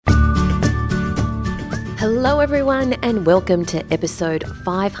Hello, everyone, and welcome to episode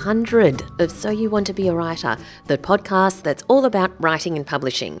 500 of So You Want to Be a Writer, the podcast that's all about writing and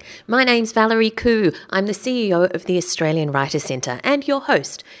publishing. My name's Valerie Khoo. I'm the CEO of the Australian Writers' Centre and your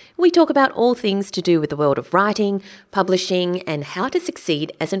host. We talk about all things to do with the world of writing, publishing, and how to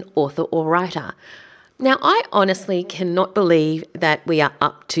succeed as an author or writer. Now, I honestly cannot believe that we are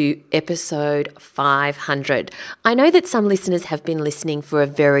up to episode 500. I know that some listeners have been listening for a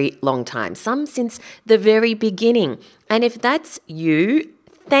very long time, some since the very beginning. And if that's you,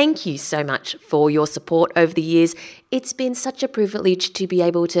 thank you so much for your support over the years. It's been such a privilege to be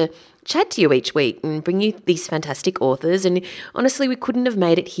able to chat to you each week and bring you these fantastic authors. And honestly, we couldn't have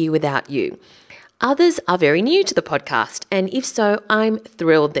made it here without you. Others are very new to the podcast, and if so, I'm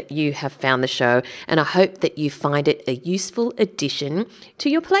thrilled that you have found the show, and I hope that you find it a useful addition to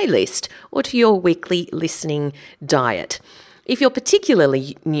your playlist or to your weekly listening diet. If you're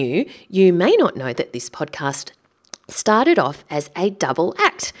particularly new, you may not know that this podcast started off as a double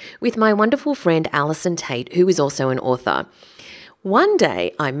act with my wonderful friend Alison Tate, who is also an author. One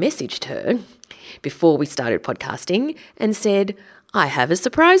day I messaged her before we started podcasting and said, I have a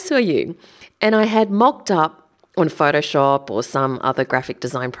surprise for you. And I had mocked up on Photoshop or some other graphic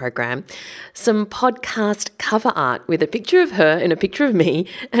design program some podcast cover art with a picture of her and a picture of me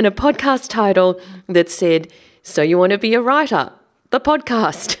and a podcast title that said, So You Want to Be a Writer, the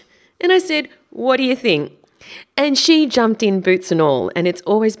podcast. And I said, what do you think? And she jumped in, boots and all, and it's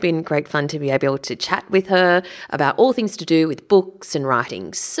always been great fun to be able to chat with her about all things to do with books and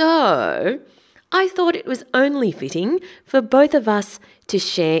writing. So I thought it was only fitting for both of us to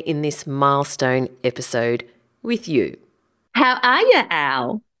share in this milestone episode with you. How are you,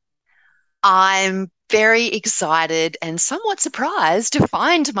 Al? I'm very excited and somewhat surprised to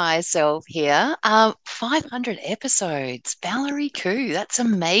find myself here. 500 episodes. Valerie Khoo, that's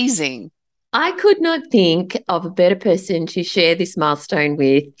amazing. I could not think of a better person to share this milestone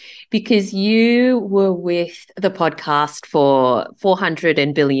with because you were with the podcast for 400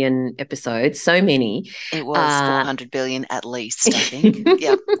 and billion episodes, so many. It was 400 billion at least, I think.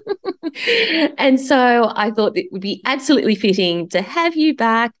 Yep. And so I thought it would be absolutely fitting to have you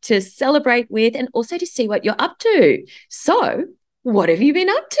back to celebrate with and also to see what you're up to. So what have you been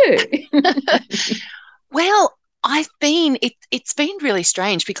up to? Well, it's been really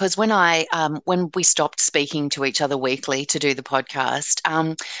strange because when we stopped speaking to each other weekly to do the podcast,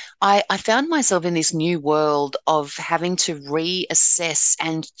 I found myself in this new world of having to reassess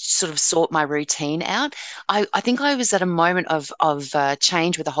and sort of sort my routine out. I think I was at a moment of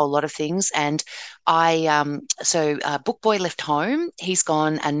change with a whole lot of things, and Book Boy left home. He's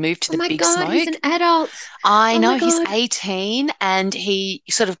gone and moved to the Big Smoke. He's an adult. I know, he's 18 and he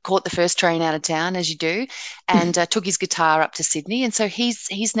sort of caught the first train out of town, as you do, and took his guitar up to Sydney. And so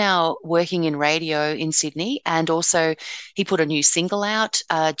he's now working in radio in Sydney, and also he put a new single out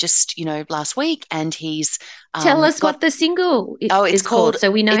just last week, and he's Tell us what the single is called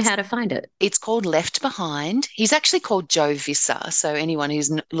so we know how to find it. It's called Left Behind. He's actually called Joe Visser. So anyone who's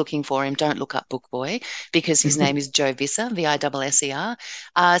looking for him, don't look up Book Boy because his name is Joe Visser, Visser.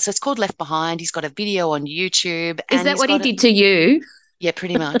 So it's called Left Behind. He's got a video on YouTube. Is that what he did to you? Yeah,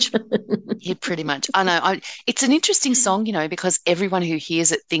 pretty much. Yeah, pretty much. I know. It's an interesting song, because everyone who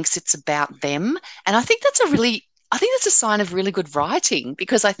hears it thinks it's about them. And I think that's a sign of really good writing,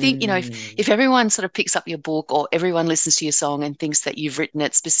 because I think, if everyone sort of picks up your book or everyone listens to your song and thinks that you've written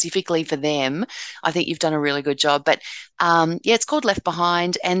it specifically for them, I think you've done a really good job. But it's called Left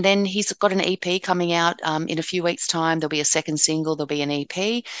Behind. And then he's got an EP coming out in a few weeks' time. There'll be a second single. There'll be an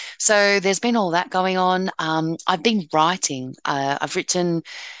EP. So there's been all that going on. I've been writing. I've written.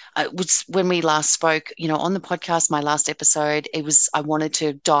 When we last spoke, on the podcast, my last episode, I wanted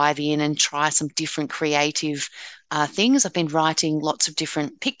to dive in and try some different creative things. I've been writing lots of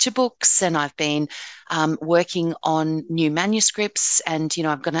different picture books, and I've been working on new manuscripts, and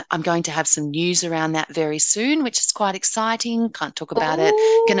I'm going to have some news around that very soon, which is quite exciting. Can't talk about it.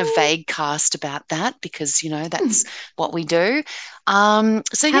 Going to vague cast about that because that's what we do. I've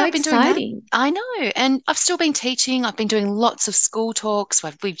been doing that. I know, and I've still been teaching. I've been doing lots of school talks.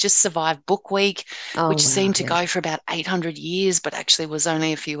 We've just survived Book Week, which seemed to go for about 800 years, but actually was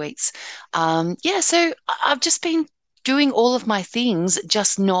only a few weeks. So I've just been doing all of my things,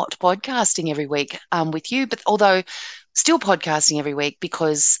 just not podcasting every week with you, but although still podcasting every week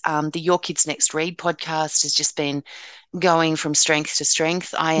because the Your Kids Next Read podcast has just been going from strength to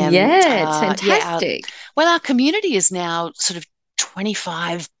strength. It's fantastic. Our community is now sort of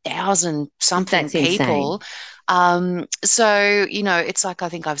 25,000 something That's people. Insane. So, it's like I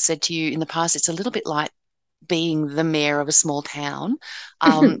think I've said to you in the past, it's a little bit like being the mayor of a small town.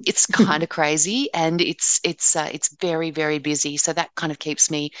 It's kind of crazy, and it's very, very busy. So that kind of keeps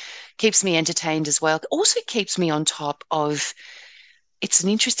me entertained as well. It also keeps me on top of. It's an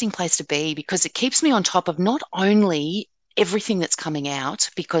interesting place to be because it keeps me on top of not only everything that's coming out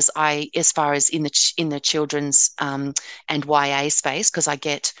because as far as in the children's and YA space, because I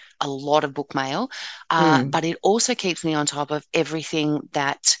get a lot of book mail, Mm. but it also keeps me on top of everything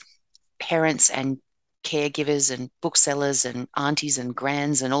that parents and caregivers and booksellers and aunties and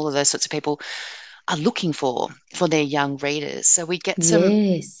grands and all of those sorts of people are looking for their young readers. So we get some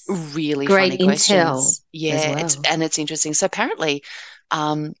Yes. really Great funny intel questions. as Yeah, well. it's interesting. So apparently,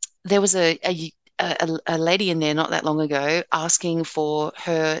 there was a lady in there not that long ago asking for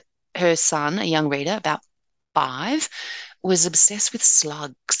her son, a young reader, about 5, was obsessed with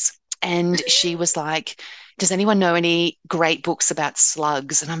slugs. And she was like, does anyone know any great books about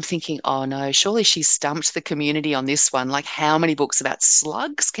slugs? And I'm thinking, oh no, surely she stumped the community on this one. Like, how many books about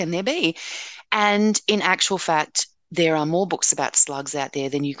slugs can there be? And in actual fact, there are more books about slugs out there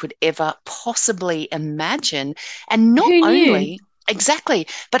than you could ever possibly imagine. And not Who knew? only, exactly,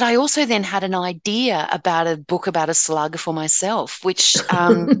 but I also then had an idea about a book about a slug for myself, which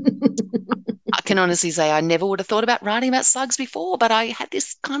I can honestly say I never would have thought about writing about slugs before, but I had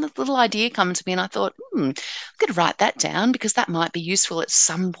this kind of little idea come to me and I thought, I'm going to write that down because that might be useful at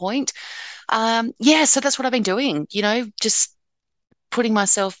some point. Yeah, so that's what I've been doing, just putting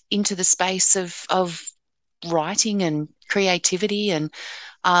myself into the space of writing and creativity and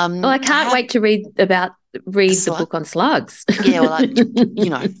Well, I I can't have wait to a read the slug. book on slugs. Yeah, well, you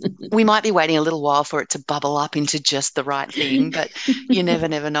know, we might be waiting a little while for it to bubble up into just the right thing, but you never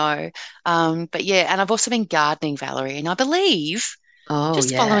know. But yeah, and I've also been gardening, Valerie, and I believe Oh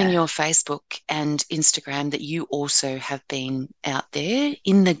just following yeah. your Facebook and Instagram that you also have been out there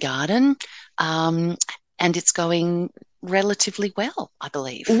in the garden, um, and it's going relatively well, I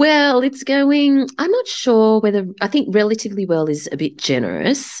believe. Well, it's going, I'm not sure whether, I think relatively well is a bit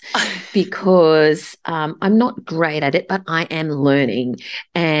generous because I'm not great at it, but I am learning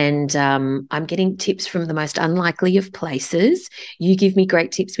and I'm getting tips from the most unlikely of places. You give me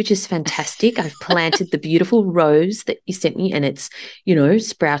great tips, which is fantastic. I've planted the beautiful rose that you sent me and it's,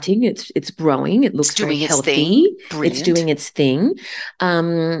 sprouting, it's growing, it It's looks very doing its thing. healthy. It's Brilliant. doing its thing.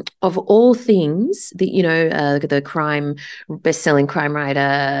 Of all things, the crime best-selling crime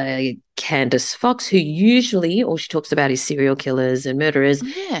writer Candace Fox, who usually all she talks about is serial killers and murderers,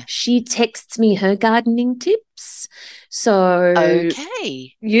 Yeah. she texts me her gardening tips. So,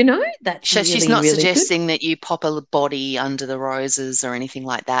 Okay. that's So she's really, not really good. suggesting that you pop a body under the roses or anything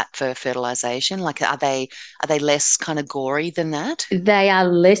like that for fertilization. Like, are they less kind of gory than that? They are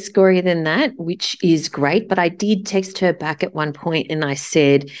less gory than that, which is great. But I did text her back at one point and I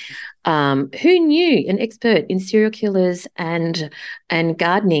said, who knew an expert in serial killers and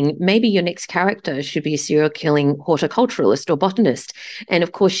gardening? Maybe your next character should be a serial killing horticulturalist or botanist. And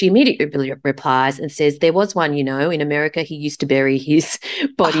of course, she immediately replies and says, there was one, in America, he used to bury his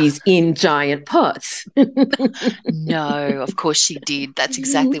bodies in giant pots. No, of course she did. That's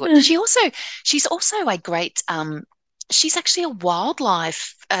exactly what she's also a great she's actually a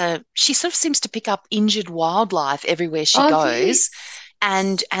wildlife she sort of seems to pick up injured wildlife everywhere she Oh, goes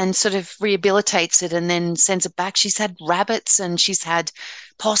yes. and sort of rehabilitates it and then sends it back. She's had rabbits and she's had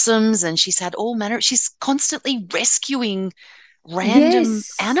possums and she's had all manner. She's constantly rescuing random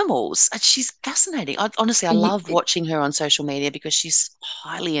Yes. animals. She's fascinating. Honestly, I love watching her on social media because she's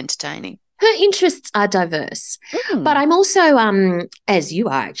highly entertaining. Her interests are diverse, but Mm. I'm also, as you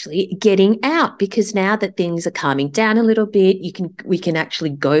are actually, getting out because now that things are calming down a little bit, we can actually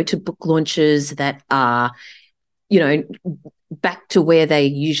go to book launches that are, you know, back to where they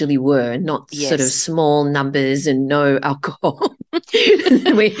usually were, not sort of Yes. small numbers and no alcohol.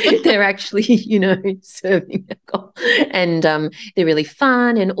 They're actually, serving alcohol. And they're really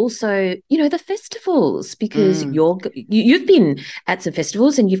fun. And also, the festivals, because Mm. you've been at some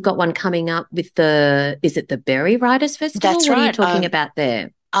festivals and you've got one coming up with is it the Berry Writers Festival? That's What are you right. talking about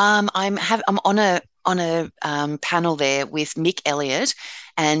there? I'm on a panel there with Mick Elliott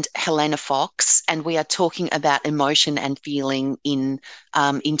and Helena Fox, and we are talking about emotion and feeling in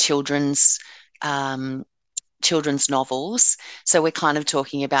um, children's novels. So we're kind of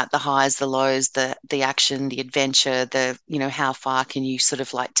talking about the highs, the lows, the action, the adventure, how far can you sort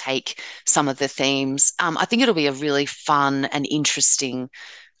of like take some of the themes. I think it'll be a really fun and interesting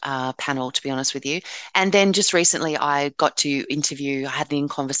panel, to be honest with you. And then just recently, I had an in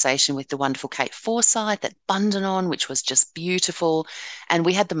conversation with the wonderful Kate Forsyth at Bundanon, which was just beautiful. And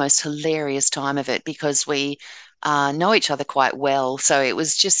we had the most hilarious time of it because we know each other quite well. So it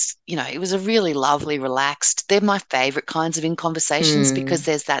was just, it was a really lovely, relaxed. They're my favorite kinds of in conversations because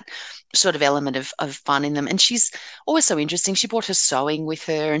there's that sort of element of fun in them. And she's always so interesting. She brought her sewing with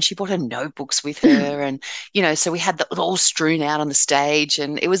her and she brought her notebooks with her. And, so we had that all strewn out on the stage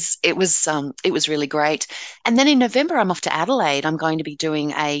and it was really great. And then in November, I'm off to Adelaide. I'm going to be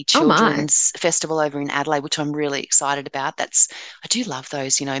doing a Oh my. children's festival over in Adelaide, which I'm really excited about. I do love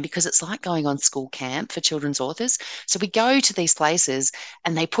those, because it's like going on school camp for children's authors. So we go to these places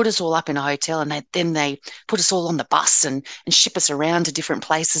and they put us all up in a hotel and then they put us all on the bus and ship us around to different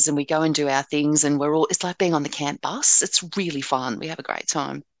places and we go and do our things and it's like being on the camp bus. It's really fun. We have a great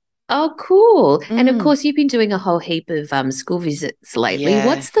time. Oh, cool. And of Mm, course, you've been doing a whole heap of school visits lately. yeah.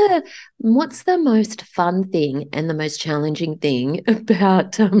 What's the most fun thing and the most challenging thing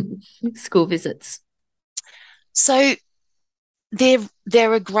about school visits? So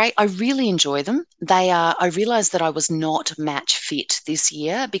they're a great, I really enjoy them. I realized that I was not match fit this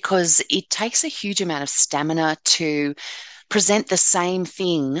year because it takes a huge amount of stamina to present the same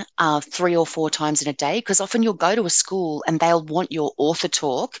thing 3 or 4 times in a day because often you'll go to a school and they'll want your author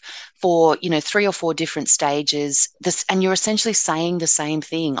talk for 3 or 4 different stages and you're essentially saying the same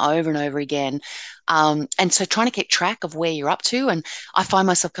thing over and over again, and so trying to keep track of where you're up to. And I find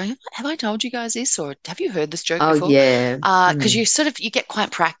myself going, have I told you guys this or have you heard this joke Oh, before? yeah. Because you get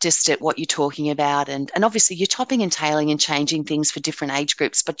quite practiced at what you're talking about, and obviously you're topping and tailing and changing things for different age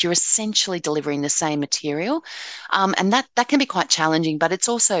groups, but you're essentially delivering the same material, and that can be quite challenging, but it's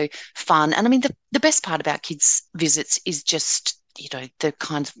also fun. And I mean, the best part about kids' visits is just the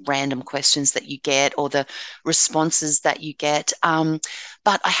kinds of random questions that you get or the responses that you get.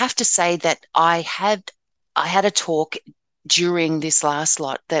 But I have to say that I had a talk during this last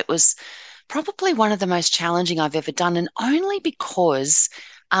lot that was probably one of the most challenging I've ever done, and only because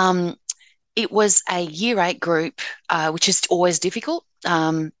um, it was a year 8 group, which is always difficult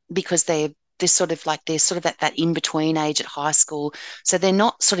because they're sort of at that in between age at high school, so they're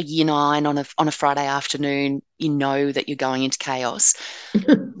not sort of year 9 on a Friday afternoon. You know that you're going into chaos.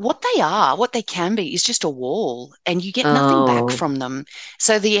 What they can be is just a wall, and you get nothing back Oh, from them.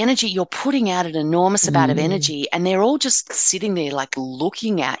 So the energy you're putting out an enormous amount of mm, energy, and they're all just sitting there like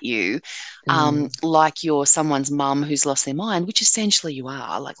looking at you, mm. like you're someone's mum who's lost their mind, which essentially you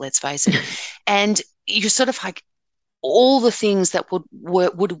are. Like, let's face it. And you're sort of like all the things that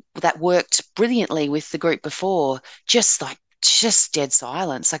that worked brilliantly with the group before, just dead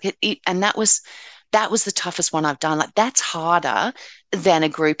silence. Like and that was the toughest one I've done. Like that's harder than a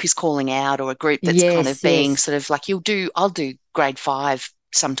group who's calling out or a group that's kind of Yes, being yes. sort of like I'll do grade 5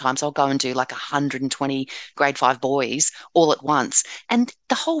 sometimes. I'll go and do like 120 grade 5 boys all at once. And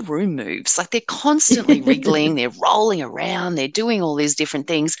the whole room moves. Like they're constantly wriggling, they're rolling around, they're doing all these different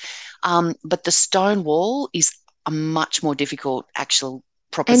things. But the stone wall is a much more difficult actual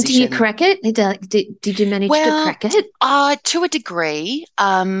And do you proposition. crack it? Did you manage to Well, crack it? to a degree,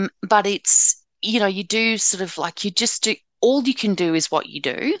 but you do sort of like you just do all you can do is what you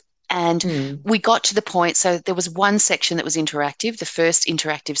do. And Mm. we got to the point, so there was one section that was interactive, the first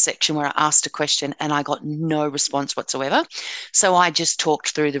interactive section where I asked a question and I got no response whatsoever. So I just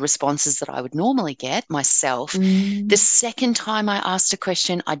talked through the responses that I would normally get myself. The Mm. second time I asked a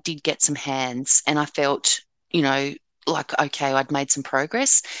question, I did get some hands and I felt, you know, like okay, I'd made some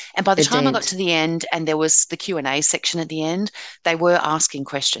progress. And by the A time I got to dent. the end and there was the Q&A section at the end, they were asking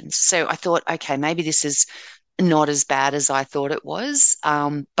questions. So I thought, okay, maybe this is not as bad as I thought it was.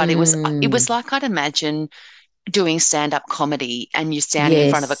 But it was Mm. like I'd imagine doing stand-up comedy and you're standing in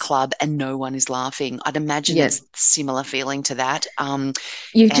front of a Yes. club and no one is laughing. I'd imagine Yeah. it's similar feeling to that.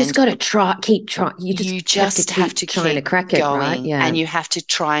 You've just And got to keep trying. You just you have to just have to keep trying to keep crack it, right? going Yeah. and you have to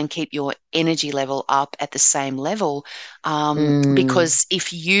try and keep your energy level up at the same level. Mm. Because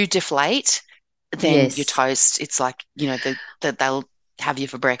if you deflate, then you're Yes. toast. It's like, that they'll have you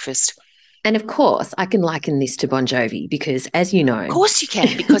for breakfast. And of course, I can liken this to Bon Jovi because, as you Of know, course you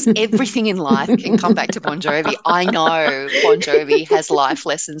can, because everything in life can come back to Bon Jovi. I know Bon Jovi has life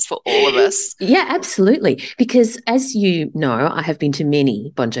lessons for all of us. yeah, absolutely. Because as you know, I have been to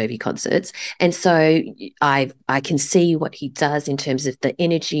many Bon Jovi concerts, and so I can see what he does in terms of the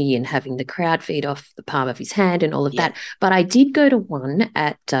energy and having the crowd feed off the palm of his hand and all of Yep. that. But I did go to one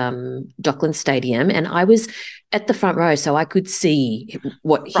at Dockland Stadium, and I was at the front row, so I could see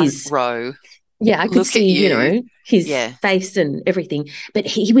what Front his row. Yeah, I could Look at see, you. his Yeah. face and everything. But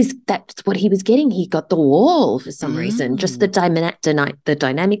that's what he was getting. He got the wall for some reason, just Mm. the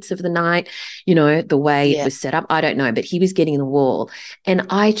dynamics of the night, the way it Yeah. was set up. I don't know, but he was getting the wall. And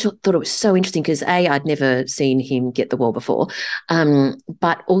I thought it was so interesting because I'd never seen him get the wall before.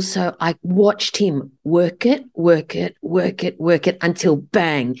 But also I watched him work it, work it, work it, work it until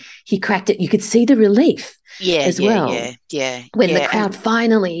bang, he cracked it. You could see the relief Yeah, as yeah, well yeah, yeah, when the yeah. And crowd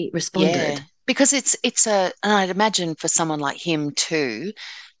finally yeah, responded. because and I'd imagine for someone like him too,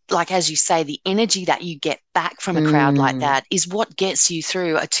 like as you say, the energy that you get back from a crowd like Mm. that is what gets you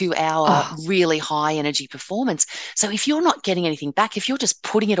through a 2 hour Oh, really high energy performance. So if you're not getting anything back, if you're just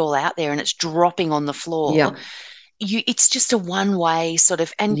putting it all out there and it's dropping on the floor, yeah, it's just a one way sort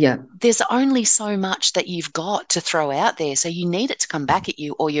of, and yeah. there's only so much that you've got to throw out there. So you need it to come back at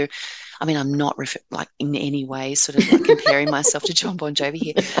you, or you're, I mean, I'm not like in any way sort of like comparing myself to John Bon Jovi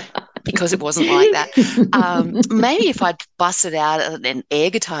here, because it wasn't like that. Maybe if I'd busted out an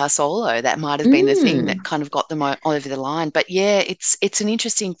air guitar solo, that might have been the thing that Mm. kind of got them over the line. But yeah, it's an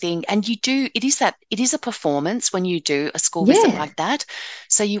interesting thing, and it is a performance when you do a school visit Yeah. like that.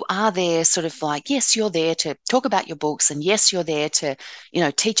 So you are there, sort of like, yes, you're there to talk about your books, and yes, you're there to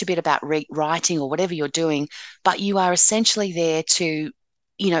teach a bit about writing or whatever you're doing, but you are essentially there to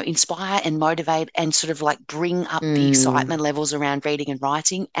inspire and motivate and sort of like bring up the Mm. excitement levels around reading and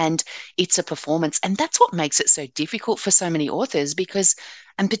writing. And it's a performance. And that's what makes it so difficult for so many authors because,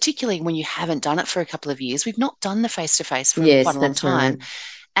 and particularly when you haven't done it for a couple of years, we've not done the face to face for quite Yes, a long that's right. time.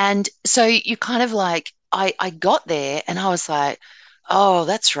 And so you kind of like, I got there and I was like, oh,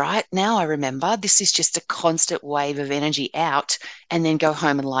 that's right. Now I remember this is just a constant wave of energy out and then go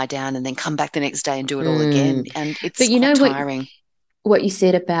home and lie down and then come back the next day and do it all again. Mm. And it's But you quite know tiring. what you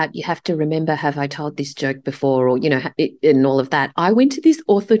said about you have to remember, have I told this joke before, or and all of that. I went to this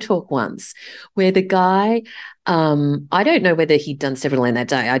author talk once where the guy, I don't know whether he'd done several in that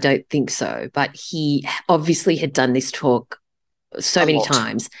day. I don't think so, but he obviously had done this talk so A many lot.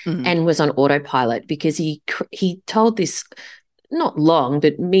 times Mm. and was on autopilot because he told this not long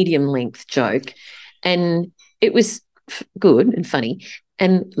but medium length joke, and it was good and funny.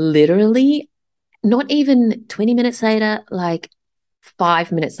 And literally, not even 20 minutes later, like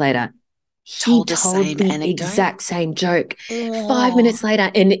 5 minutes later, he Told the told same the anecdote. exact same joke. Five Oh, minutes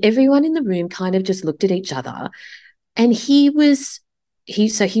later, and everyone in the room kind of just looked at each other. And he was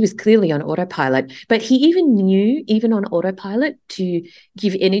clearly on autopilot, but he even knew, even on autopilot, to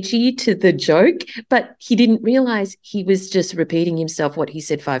give energy to the joke, but he didn't realize he was just repeating himself what he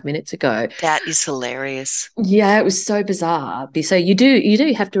said 5 minutes ago. that is hilarious. Yeah, it was so bizarre. So you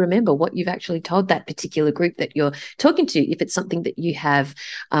do have to remember what you've actually told that particular group that you're talking to, if it's something that you have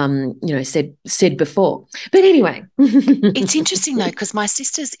said before. But anyway. It's interesting though, because my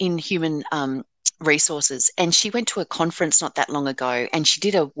sister's in human resources, and she went to a conference not that long ago, and she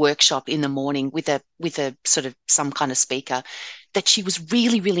did a workshop in the morning with a sort of some kind of speaker that she was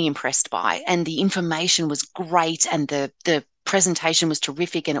really, really impressed by, and the information was great, and the presentation was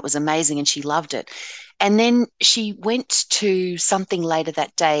terrific, and it was amazing, and she loved it. And then she went to something later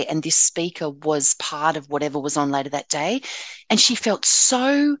that day, and this speaker was part of whatever was on later that day, and she felt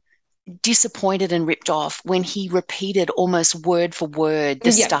so disappointed and ripped off when he repeated almost word for word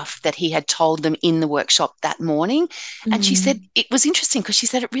the Yeah. stuff that he had told them in the workshop that morning. And she said Mm. it was interesting because she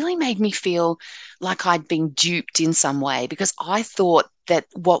said it really made me feel like I'd been duped in some way because I thought that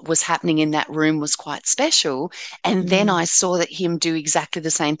what was happening in that room was quite special. And then Mm. I saw that him do exactly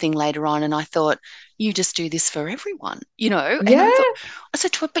the same thing later on. And I thought, you just do this for everyone. And Yeah. I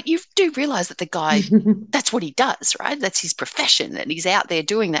said to her, but you do realize that the guy, that's what he does, right? That's his profession and he's out there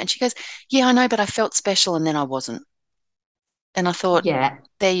doing that. And she goes, yeah, I know, but I felt special and then I wasn't. And I thought, Yeah,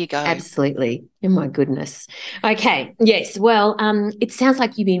 there you go. absolutely. Oh my goodness. Okay. Yes. Well, it sounds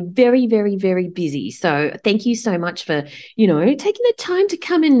like you've been very, very, very busy. So thank you so much for, taking the time to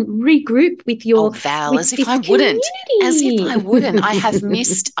come and regroup with Oh, your Val, with as if this I wouldn't. As if I wouldn't.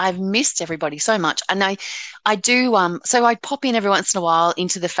 community. I've missed everybody so much. And I do so I pop in every once in a while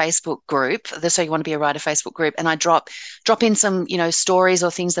into the Facebook group, the So You Want to Be a Writer Facebook group, and I drop in some, stories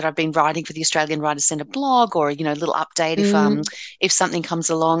or things that I've been writing for the Australian Writers Centre blog, or, a little update Mm, if something comes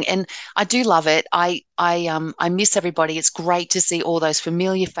along. And I do love it. I miss everybody. It's great to see all those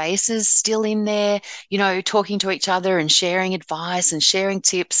familiar faces still in there, talking to each other and sharing advice and sharing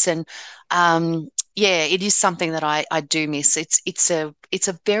tips. And yeah, it is something that I do miss. It's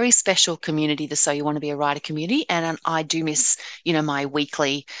a very special community, the So You Want to Be a Writer community, and I do miss, my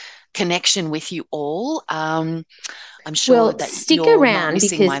weekly connection with you all. I'm sure well, that stick you're not around missing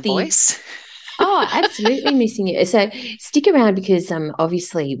because my the voice. Oh, absolutely missing it. So stick around because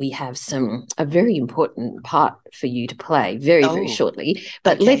obviously we have a very important part for you to play very, very Oh, shortly.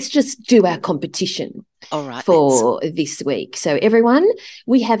 But okay. let's just do our competition All right, let's. for this week. So, everyone,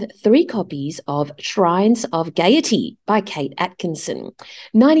 we have 3 copies of Shrines of Gaiety by Kate Atkinson.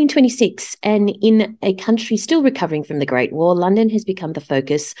 1926, and in a country still recovering from the Great War, London has become the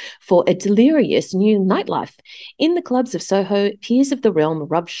focus for a delirious new nightlife. In the clubs of Soho, peers of the realm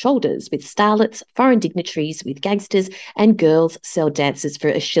rub shoulders with starlets, foreign dignitaries with gangsters, and girls sell dances for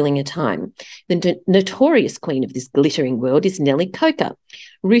a shilling a time. The notorious queen of this glittering world is Nellie Coker,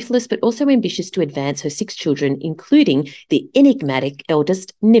 ruthless but also ambitious to advance her 6 children, including the enigmatic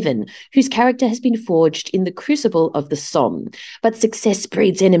eldest, Niven, whose character has been forged in the crucible of the Somme. But success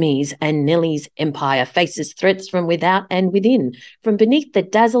breeds enemies, and Nellie's empire faces threats from without and within. From beneath the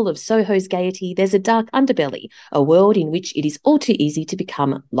dazzle of Soho's gaiety, there's a dark underbelly, a world in which it is all too easy to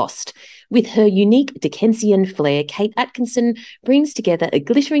become lost. With her unique Dickensian flair, Kate Atkinson brings together a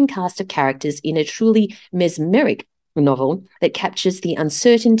glittering cast of characters in a truly mesmeric novel that captures the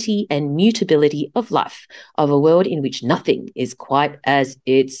uncertainty and mutability of life, of a world in which nothing is quite as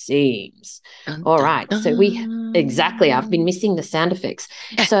it seems. Dun, All dun, right, so exactly, I've been dun. missing the sound effects.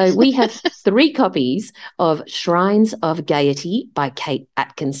 So we have 3 copies of Shrines of Gaiety by Kate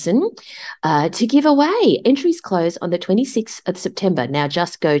Atkinson to give away. Entries close on the 26th of September. Now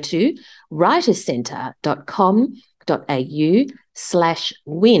just go to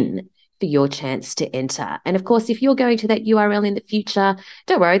writerscentre.com.au/win for your chance to enter. And of course, if you're going to that URL in the future,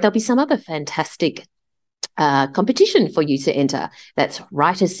 don't worry, there'll be some other fantastic competition for you to enter. That's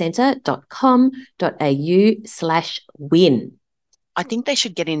writerscentre.com.au/win. I think they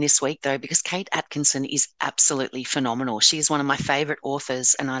should get in this week, though, because Kate Atkinson is absolutely phenomenal. She is one of my favorite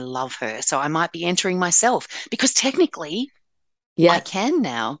authors, and I love her. So I might be entering myself because technically I Yeah, can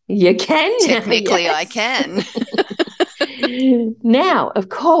now. you can now. Technically, I Yes. can. Now, of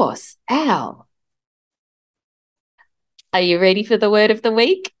course, Al, are you ready for the word of the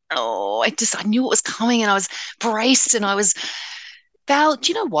week? Oh, I knew it was coming and I was braced and Val,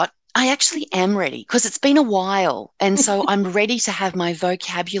 do you know what? I actually am ready because it's been a while. And so I'm ready to have my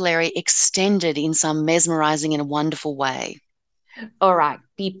vocabulary extended in some mesmerizing and wonderful way. All right,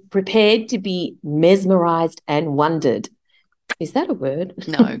 be prepared to be mesmerized and wondered. Is that a word?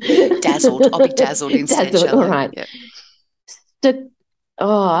 No, dazzled. I'll be dazzled instead, Dazzled, shall all I? right. Yeah. So,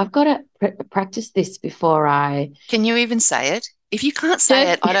 I've got to practice this before I. Can you even say it? If you can't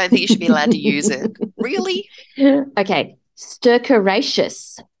say it, I don't think you should be allowed to use it. Really? Okay,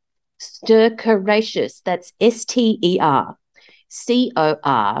 stercoraceous. Stercoraceous. That's Corraceous.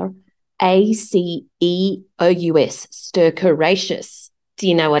 Stercoraceous. Do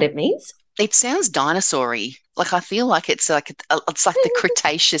you know what it means? It sounds dinosaur-y. Like I feel like it's like the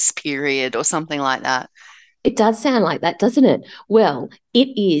Cretaceous period or something like that. It does sound like that, doesn't it? Well, it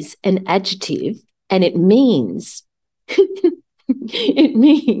is an adjective and it means it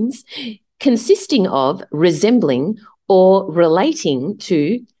means consisting of, resembling, or relating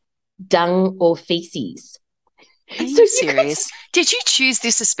to dung or feces. Are So you serious? Did you choose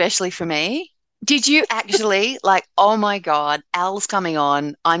this especially for me? Did you actually like, oh my God, Al's coming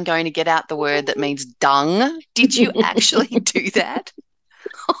on. I'm going to get out the word that means dung. Did you actually do that?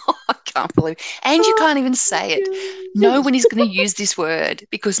 I can't believe. And you can't even say it. No one is going to use this word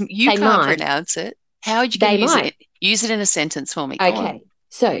because you they can't might. pronounce it. How are you going They to use might. it? Use it in a sentence for me. Go on. Okay.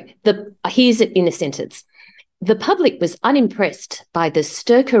 So here's it in a sentence. The public was unimpressed by the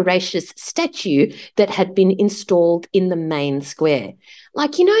stercoraceous statue that had been installed in the main square.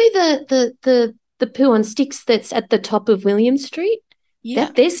 Like, you know, the poo on sticks that's at the top of William Street?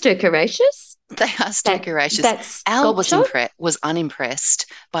 Yeah, They're stercoraceous. they are stercoraceous. That's Al sculpture. was unimpressed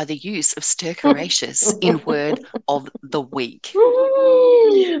by the use of stercoraceous in word of the week.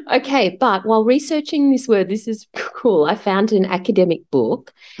 Okay, but while researching this word, this is cool. I found an academic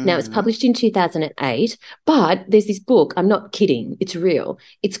book. Now, it's Mm. published in 2008, but there's this book. I'm not kidding. It's real.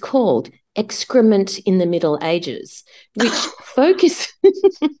 It's called Excrement in the Middle Ages, which focus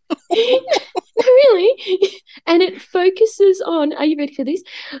really, and it focuses on. Are you ready for this?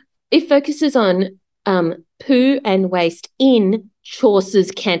 It focuses on poo and waste in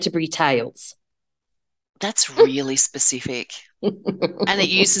Chaucer's Canterbury Tales. That's really specific. And it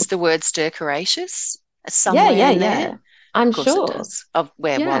uses the word stercoraceous somewhere in there. I'm Of course it sure. does.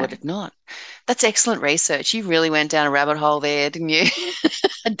 Why Yeah. would it not? That's excellent research. You really went down a rabbit hole there, didn't you?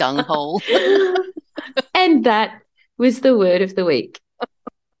 A dung hole. And that was the word of the week.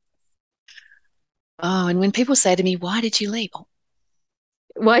 Oh, and when people say to me, why did you leave? Oh,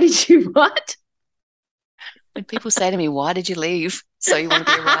 Why did you what? when people say to me, why did you leave? So you want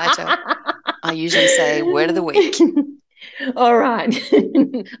to be a writer? I usually say word of the week. All right.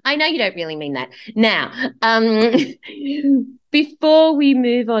 I know you don't really mean that. Now, before we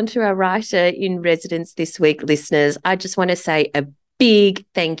move on to our writer in residence this week, listeners, I just want to say a big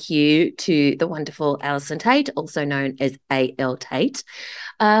thank you to the wonderful Alison Tate, also known as A.L. Tate,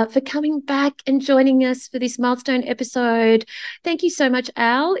 for coming back and joining us for this milestone episode. Thank you so much,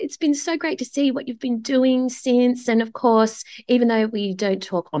 Al. It's been so great to see what you've been doing since. And of course, even though we don't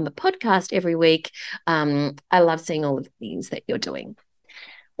talk on the podcast every week, I love seeing all of the things that you're doing.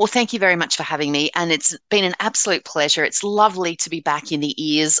 Well, thank you very much for having me. And it's been an absolute pleasure. It's lovely to be back in the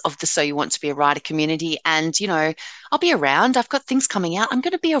ears of the So You Want to Be a Writer community. And, I'll be around. I've got things coming out. I'm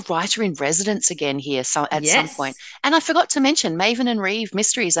going to be a writer in residence again here at some point. And I forgot to mention, Maven and Reeve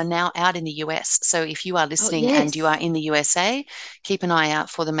Mysteries are now out in the US. So if you are listening and you are in the USA, keep an eye out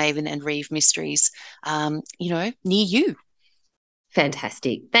for the Maven and Reeve Mysteries, near you.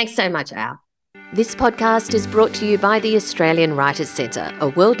 Fantastic. Thanks so much, Al. This podcast is brought to you by the Australian Writers Centre, a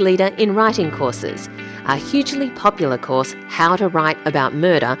world leader in writing courses. Our hugely popular course, How to Write About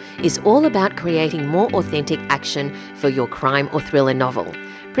Murder, is all about creating more authentic action for your crime or thriller novel.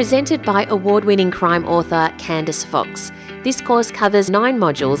 Presented by award-winning crime author Candice Fox, this course covers 9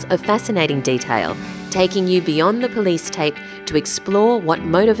 modules of fascinating detail, taking you beyond the police tape to explore what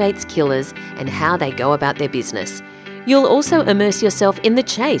motivates killers and how they go about their business. You'll also immerse yourself in the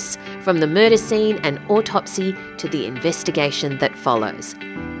chase, from the murder scene and autopsy to the investigation that follows.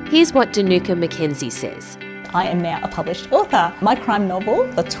 Here's what Danuka McKenzie says. I am now a published author. My crime novel,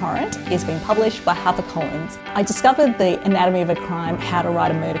 The Torrent, is being published by HarperCollins. I discovered the Anatomy of a Crime, How to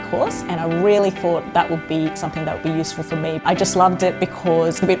Write a Murder course, and I really thought that would be something that would be useful for me. I just loved it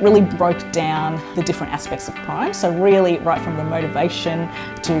because it really broke down the different aspects of crime. So really right from the motivation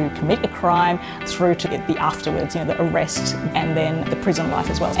to commit a crime through to the afterwards, the arrest and then the prison life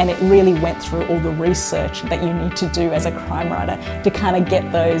as well. And it really went through all the research that you need to do as a crime writer to kind of get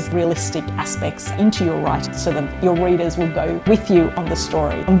those realistic aspects into your writing, so that your readers will go with you on the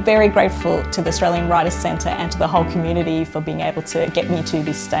story. I'm very grateful to the Australian Writers Centre and to the whole community for being able to get me to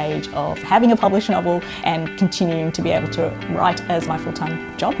this stage of having a published novel and continuing to be able to write as my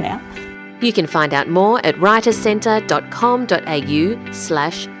full-time job now. You can find out more at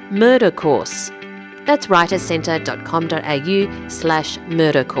writerscentre.com.au/murder course. That's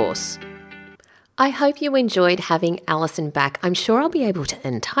writerscentre.com.au/murder course. I hope you enjoyed having Alison back. I'm sure I'll be able to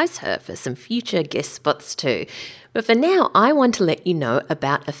entice her for some future guest spots too. But for now, I want to let you know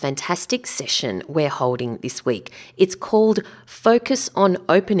about a fantastic session we're holding this week. It's called Focus on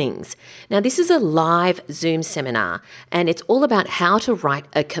Openings. Now, this is a live Zoom seminar, and it's all about how to write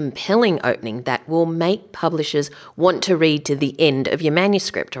a compelling opening that will make publishers want to read to the end of your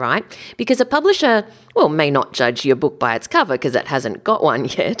manuscript, right? Because a publisher, may not judge your book by its cover because it hasn't got one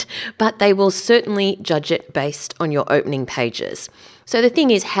yet, but they will certainly judge it based on your opening pages. So the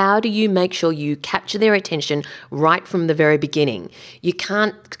thing is, how do you make sure you capture their attention right from the very beginning? You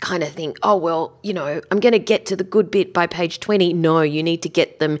can't kind of think, I'm going to get to the good bit by page 20. No, you need to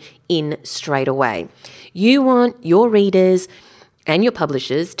get them in straight away. You want your readers and your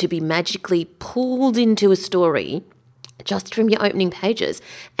publishers to be magically pulled into a story just from your opening pages,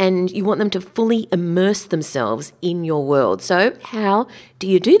 and you want them to fully immerse themselves in your world. So how do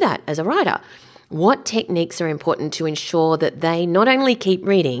you do that as a writer? What techniques are important to ensure that they not only keep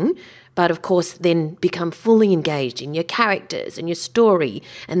reading, but of course then become fully engaged in your characters and your story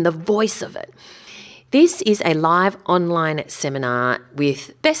and the voice of it? This is a live online seminar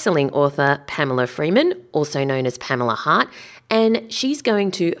with best-selling author Pamela Freeman, also known as Pamela Hart, and she's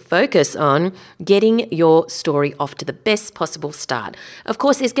going to focus on getting your story off to the best possible start. Of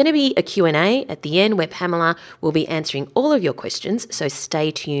course, there's going to be a Q&A at the end where Pamela will be answering all of your questions, so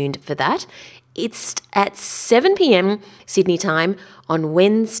stay tuned for that. It's at 7 p.m. Sydney time on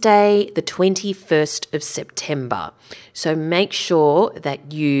Wednesday, the 21st of September. So make sure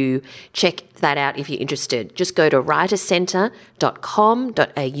that you check that out if you're interested. Just go to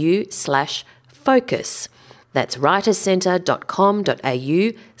writerscentre.com.au/focus. That's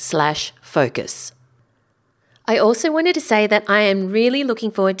writerscentre.com.au/focus. I also wanted to say that I am really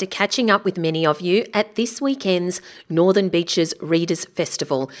looking forward to catching up with many of you at this weekend's Northern Beaches Readers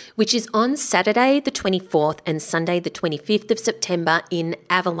Festival, which is on Saturday the 24th and Sunday the 25th of September in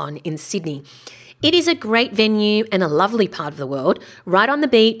Avalon in Sydney. It is a great venue and a lovely part of the world, right on the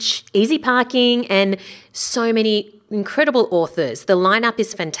beach, easy parking, and so many incredible authors. The lineup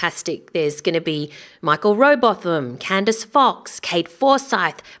is fantastic. There's going to be Michael Robotham, Candice Fox, Kate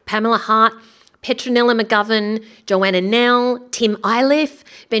Forsyth, Pamela Hart, Petronella McGovern, Joanna Nell, Tim Iliff,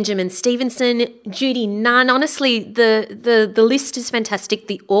 Benjamin Stevenson, Judy Nunn. Honestly, the list is fantastic.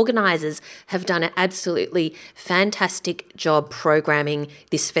 The organisers have done an absolutely fantastic job programming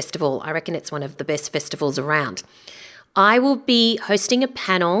this festival. I reckon it's one of the best festivals around. I will be hosting a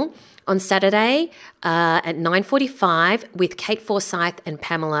panel on Saturday at 9:45 with Kate Forsyth and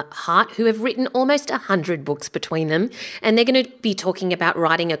Pamela Hart, who have written almost 100 books between them. And they're going to be talking about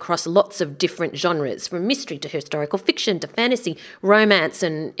writing across lots of different genres, from mystery to historical fiction to fantasy, romance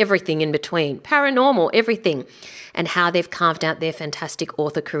and everything in between, paranormal, everything, and how they've carved out their fantastic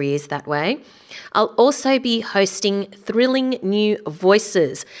author careers that way. I'll also be hosting Thrilling New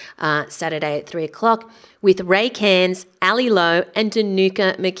Voices Saturday at 3 o'clock with Ray Cairns, Ali Lowe and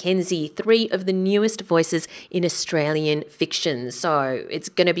Danuka McKenzie, 3 of the newest voices in Australian fiction. So it's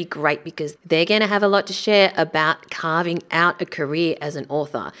going to be great because they're going to have a lot to share about carving out a career as an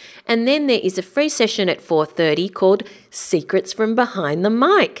author. And then there is a free session at 4:30 called Secrets from Behind the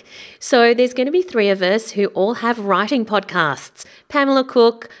Mic. So there's going to be 3 of us who all have writing podcasts, Pamela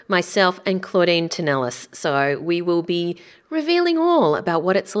Cook, myself and Claudine Tonellis. So we will be revealing all about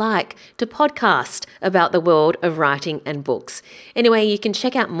what it's like to podcast about the world of writing and books. Anyway, you can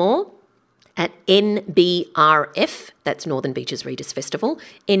check out more at NBRF, that's Northern Beaches Readers Festival,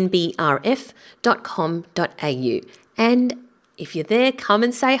 nbrf.com.au. And if you're there, come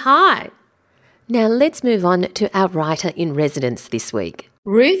and say hi. Now let's move on to our writer in residence this week.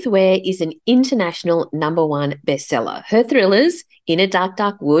 Ruth Ware is an international #1 bestseller. Her thrillers, In a Dark,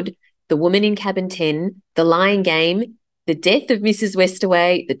 Dark Wood, The Woman in Cabin 10, The Lying Game, The Death of Mrs.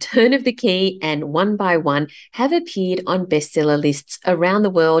 Westaway, The Turn of the Key, and One by One have appeared on bestseller lists around the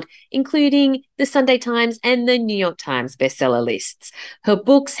world, including the Sunday Times and the New York Times bestseller lists. Her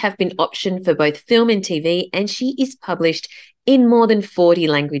books have been optioned for both film and TV, and she is published in more than 40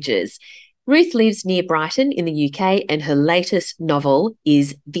 languages. Ruth lives near Brighton in the UK, and her latest novel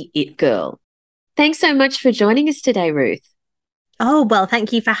is The It Girl. Thanks so much for joining us today, Ruth. Oh, well,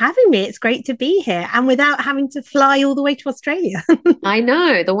 thank you for having me. It's great to be here and without having to fly all the way to Australia. I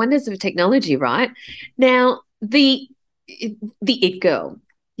know, the wonders of technology, right? Now, The It Girl,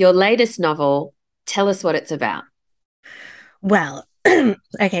 your latest novel, tell us what it's about. Well,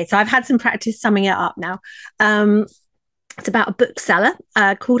 okay, so I've had some practice summing it up now. It's about a bookseller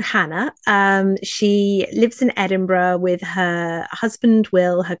called Hannah. She lives in Edinburgh with her husband,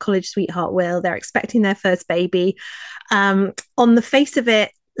 Will, her college sweetheart, Will. They're expecting their first baby. On the face of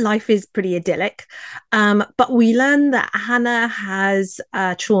it, life is pretty idyllic. But we learn that Hannah has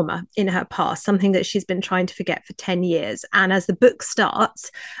trauma in her past, something that she's been trying to forget for 10 years. And as the book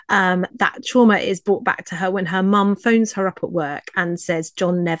starts, that trauma is brought back to her when her mum phones her up at work and says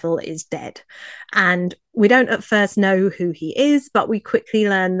John Neville is dead. And we don't at first know who he is, but we quickly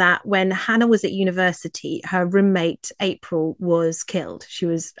learn that when Hannah was at university, her roommate April was killed.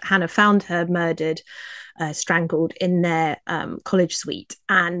 Hannah found her murdered, strangled in their college suite.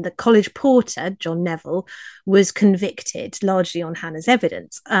 And the college porter, John Neville, was convicted largely on Hannah's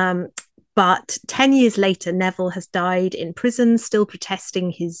evidence. But 10 years later, Neville has died in prison, still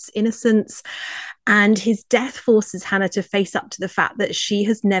protesting his innocence. And his death forces Hannah to face up to the fact that she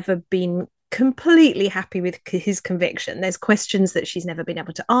has never been completely happy with his conviction. There's questions that she's never been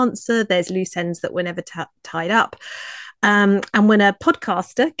able to answer. There's loose ends that were never tied up. And when a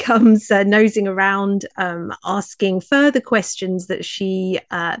podcaster comes nosing around, asking further questions that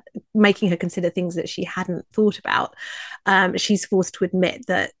making her consider things that she hadn't thought about, she's forced to admit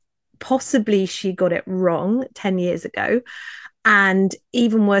that possibly she got it wrong 10 years ago. And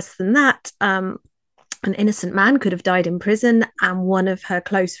even worse than that, an innocent man could have died in prison, and one of her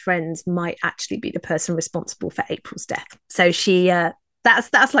close friends might actually be the person responsible for April's death. So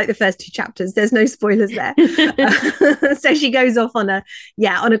that's like the first 2 chapters. There's no spoilers there. So she goes off on a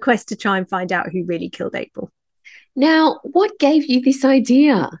quest to try and find out who really killed April. Now, what gave you this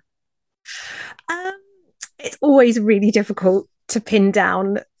idea? It's always really difficult to pin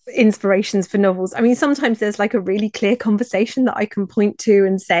down inspirations for novels. I mean, sometimes there's like a really clear conversation that I can point to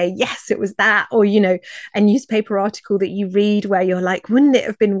and say, yes, it was that, or, a newspaper article that you read where you're like, wouldn't it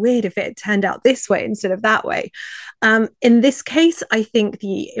have been weird if it had turned out this way instead of that way? In this case, I think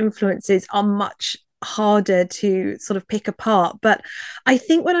the influences are much harder to sort of pick apart. But I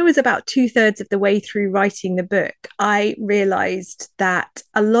think when I was about 2/3 of the way through writing the book, I realized that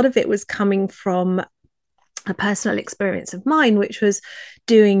a lot of it was coming from a personal experience of mine, which was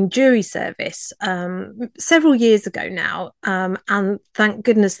doing jury service several years ago now. And thank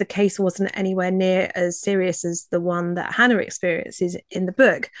goodness the case wasn't anywhere near as serious as the one that Hannah experiences in the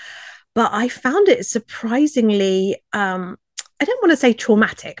book. But I found it surprisingly I don't want to say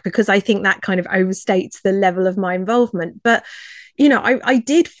traumatic, because I think that kind of overstates the level of my involvement, but I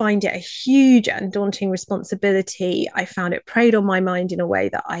did find it a huge and daunting responsibility. I found it preyed on my mind in a way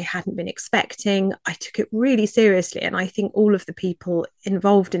that I hadn't been expecting. I took it really seriously, and I think all of the people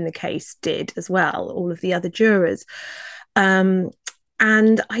involved in the case did as well, all of the other jurors. And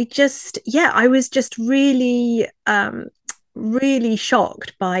I was just really, really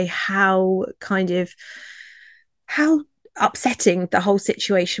shocked by how upsetting the whole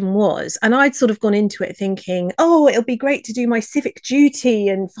situation was. And I'd sort of gone into it thinking, oh, it'll be great to do my civic duty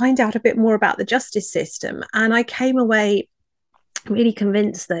and find out a bit more about the justice system. And I came away really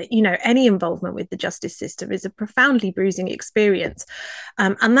convinced that any involvement with the justice system is a profoundly bruising experience,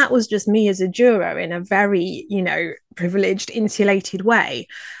 and that was just me as a juror in a very privileged, insulated way.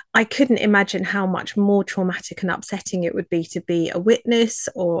 I couldn't imagine how much more traumatic and upsetting it would be to be a witness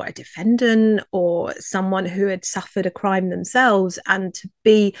or a defendant or someone who had suffered a crime themselves, and to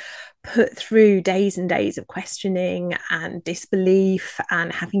be put through days and days of questioning and disbelief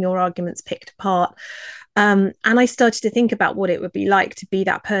and having your arguments picked apart. And I started to think about what it would be like to be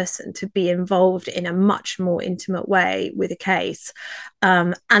that person, to be involved in a much more intimate way with a case.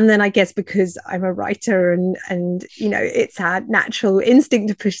 And then I guess because I'm a writer and it's our natural instinct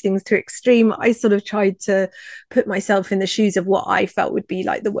to push things to extreme, I sort of tried to put myself in the shoes of what I felt would be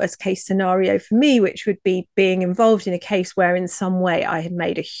like the worst case scenario for me, which would be being involved in a case where in some way I had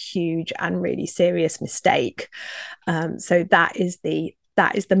made a huge and really serious mistake. So that is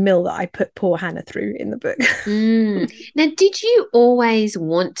the mill that I put poor Hannah through in the book. Now, did you always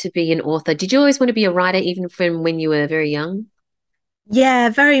want to be an author? Did you always want to be a writer, even from when you were very young? Yeah,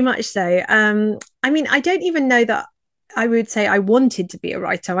 very much so. I don't even know that I would say I wanted to be a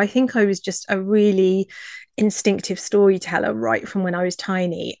writer. I think I was just a really instinctive storyteller right from when I was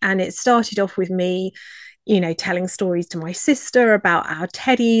tiny. And it started off with me telling stories to my sister about our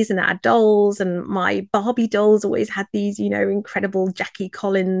teddies and our dolls, and my Barbie dolls always had these, incredible Jackie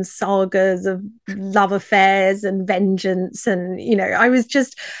Collins sagas of love affairs and vengeance. And, I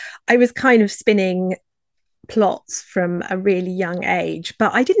was kind of spinning plots from a really young age,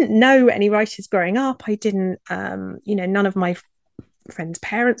 but I didn't know any writers growing up. I didn't, none of my friends'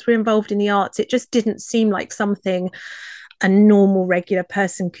 parents were involved in the arts. It just didn't seem like something a normal, regular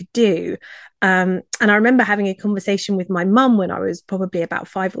person could do. And I remember having a conversation with my mum when I was probably about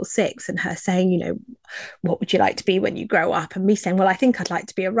 5 or 6, and her saying, what would you like to be when you grow up? And me saying, well, I think I'd like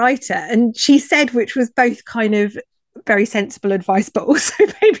to be a writer. And she said, which was both kind of very sensible advice, but also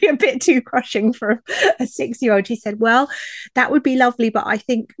maybe a bit too crushing for a 6-year-old. She said, well, that would be lovely, but I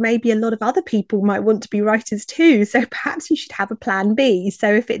think maybe a lot of other people might want to be writers too. So perhaps you should have a plan B.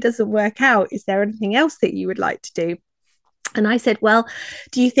 So if it doesn't work out, is there anything else that you would like to do? And I said, well,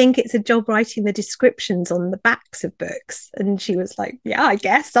 do you think it's a job writing the descriptions on the backs of books? And she was like, yeah, I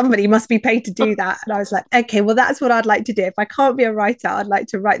guess somebody must be paid to do that. And I was like, okay, well, that's what I'd like to do. If I can't be a writer, I'd like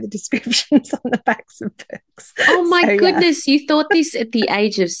to write the descriptions on the backs of books. Oh my goodness, yeah. You thought this at the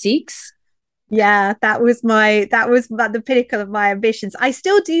age of 6? Yeah, that was the pinnacle of my ambitions. I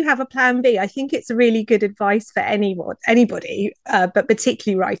still do have a plan B. I think it's really good advice for anybody, but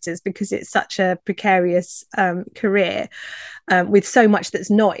particularly writers, because it's such a precarious career with so much that's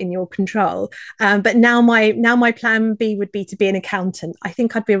not in your control. But now my plan B would be to be an accountant. I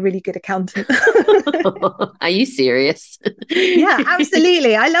think I'd be a really good accountant. Are you serious? Yeah,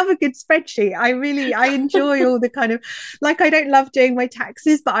 absolutely. I love a good spreadsheet. I enjoy all the kind of, like, I don't love doing my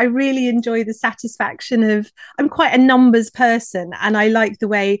taxes, but I really enjoy the satisfaction of, I'm quite a numbers person, and I like the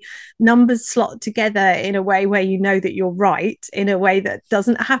way numbers slot together in a way where you know that you're right, in a way that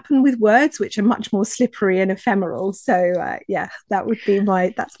doesn't happen with words, which are much more slippery and ephemeral. So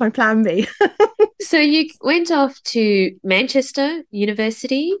that's my plan B. So you went off to Manchester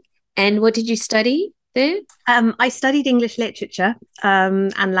University, and what did you study there? I studied English literature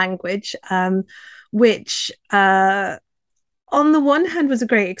and language, which on the one hand was a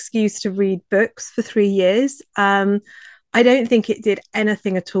great excuse to read books for 3 years. I don't think it did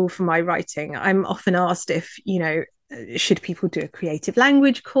anything at all for my writing. I'm often asked if, should people do a creative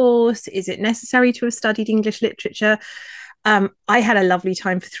language course? Is it necessary to have studied English literature? I had a lovely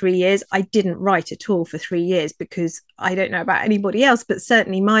time for 3 years. I didn't write at all for 3 years, because I don't know about anybody else, but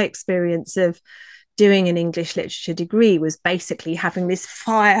certainly my experience of doing an English literature degree was basically having this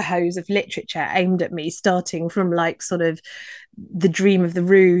fire hose of literature aimed at me, starting from like sort of the Dream of the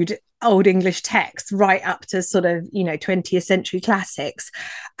Rood old English texts right up to sort of 20th century classics,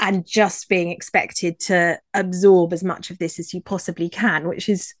 and just being expected to absorb as much of this as you possibly can, which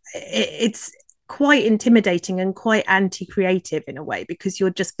is it's quite intimidating and quite anti-creative in a way, because you're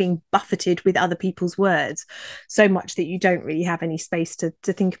just being buffeted with other people's words so much that you don't really have any space to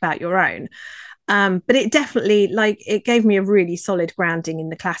think about your own. But it definitely, like, it gave me a really solid grounding in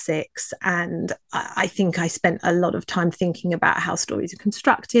the classics. And I think I spent a lot of time thinking about how stories are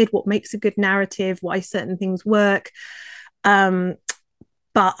constructed, what makes a good narrative, why certain things work.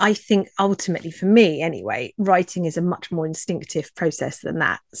 But I think ultimately, for me anyway, writing is a much more instinctive process than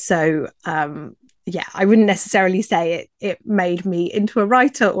that. So yeah, I wouldn't necessarily say it made me into a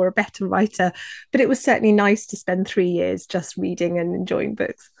writer or a better writer, but it was certainly nice to spend 3 years just reading and enjoying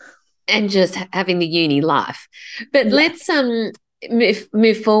books. And just having the uni life. But yeah, let's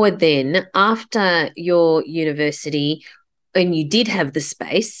move forward then. After your university, and you did have the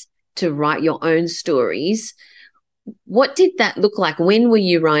space to write your own stories, what did that look like? When were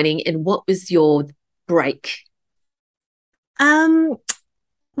you writing, and what was your break?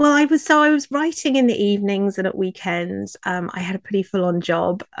 Well, I was writing in the evenings and at weekends. I had a pretty full-on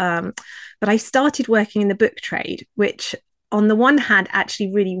job, but I started working in the book trade, which on the one hand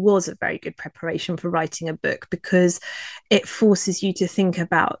actually really was a very good preparation for writing a book, because it forces you to think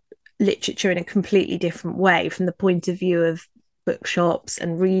about literature in a completely different way, from the point of view of bookshops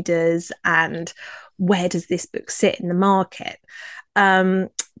and readers, and where does this book sit in the market.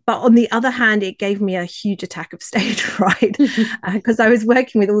 But on the other hand, it gave me a huge attack of stage fright, because I was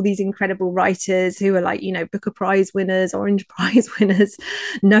working with all these incredible writers who were like, Booker Prize winners, Orange Prize winners,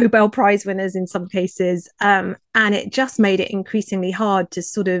 Nobel Prize winners in some cases. And it just made it increasingly hard to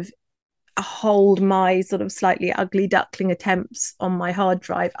sort of hold my sort of slightly ugly duckling attempts on my hard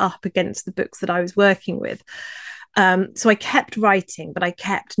drive up against the books that I was working with. So I kept writing, but I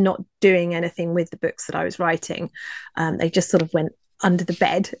kept not doing anything with the books that I was writing. They just sort of went under the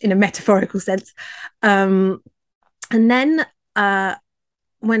bed in a metaphorical sense. And then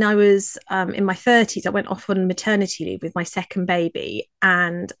when I was in my 30s, I went off on maternity leave with my second baby,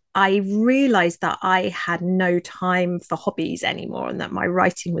 and I realized that I had no time for hobbies anymore, and that my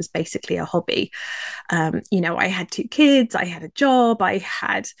writing was basically a hobby. I had 2 kids, I had a job, I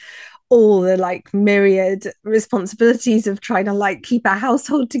had all the like myriad responsibilities of trying to like keep a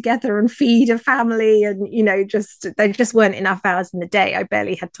household together and feed a family, and there just weren't enough hours in the day. I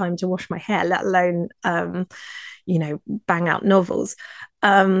barely had time to wash my hair, let alone bang out novels.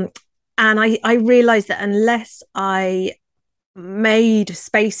 And I realized that unless I made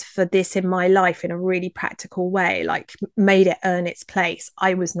space for this in my life in a really practical way, like made it earn its place,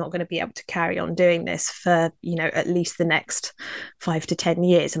 I was not going to be able to carry on doing this for at least the next 5 to 10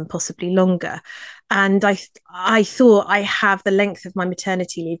 years, and possibly longer. And I thought, I have the length of my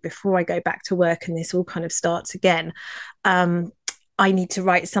maternity leave before I go back to work and this all kind of starts again. I need to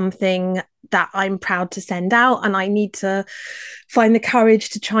write something that I'm proud to send out, and I need to find the courage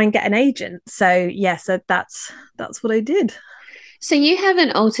to try and get an agent. So that's what I did. So you have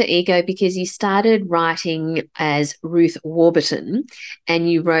an alter ego because you started writing as Ruth Warburton, and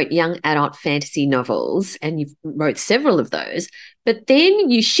you wrote young adult fantasy novels, and you wrote several of those. But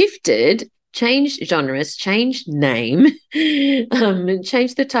then you shifted, changed genres, changed name,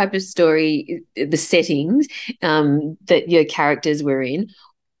 changed the type of story, the settings that your characters were in.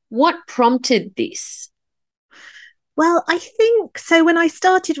 What prompted this? Well, I think so. When I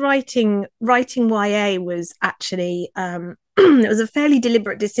started writing YA was actually it was a fairly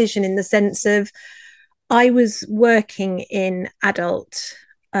deliberate decision, in the sense of I was working in adult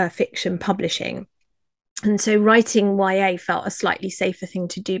fiction publishing. And so writing YA felt a slightly safer thing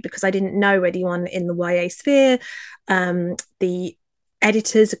to do, because I didn't know anyone in the YA sphere. The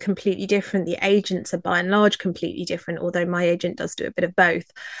editors are completely different. The agents are by and large completely different, although my agent does do a bit of both.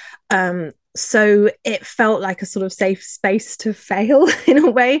 So it felt like a sort of safe space to fail in a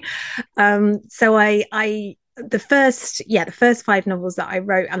way. So the first 5 novels that I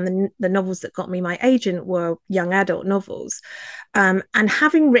wrote, and the novels that got me my agent, were young adult novels. And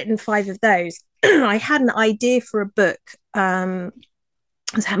having written 5 of those, I had an idea for a book. I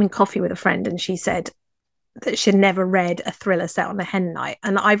was having coffee with a friend, and she said that she'd never read a thriller set on a hen night.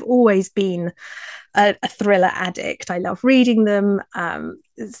 And I've always been a thriller addict. I love reading them.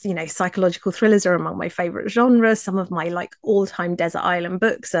 Psychological thrillers are among my favorite genres. Some of my like all-time desert island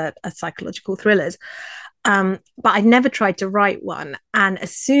books are psychological thrillers. But I'd never tried to write one. And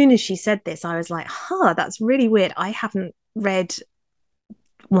as soon as she said this, I was like, that's really weird. I haven't read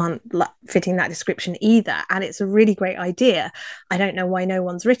one fitting that description either, and it's a really great idea. I don't know why no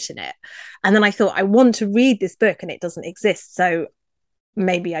one's written it. And then I thought, I want to read this book, and it doesn't exist. So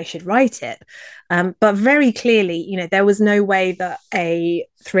maybe I should write it. But very clearly, there was no way that a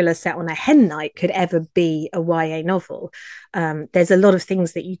thriller set on a hen night could ever be a YA novel. There's a lot of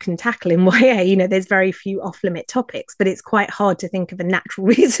things that you can tackle in YA. There's very few off-limit topics, but it's quite hard to think of a natural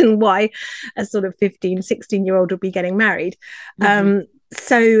reason why a sort of 15, 16-year-old would be getting married.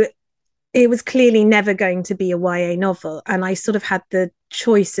 So it was clearly never going to be a YA novel. And I sort of had the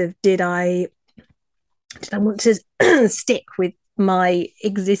choice of, did I want to stick with my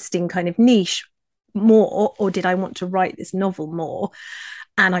existing kind of niche more, or did I want to write this novel more?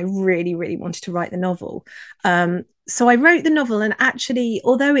 And I really, really wanted to write the novel. So I wrote the novel, and actually,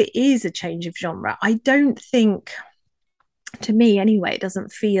 although it is a change of genre, I don't think, to me anyway, it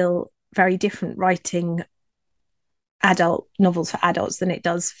doesn't feel very different writing adult novels for adults than it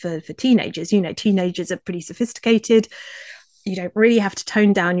does for teenagers. Teenagers are pretty sophisticated. You don't really have to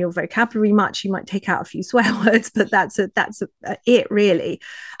tone down your vocabulary much. You might take out a few swear words, but that's it really.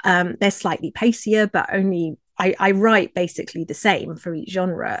 They're slightly pacier, but only I write basically the same for each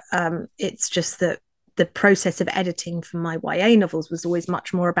genre. It's just that the process of editing for my YA novels was always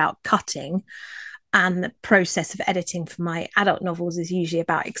much more about cutting, and the process of editing for my adult novels is usually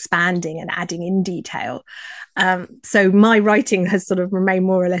about expanding and adding in detail. So my writing has sort of remained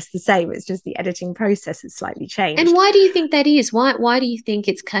more or less the same. It's just the editing process has slightly changed. And why do you think that is? Why do you think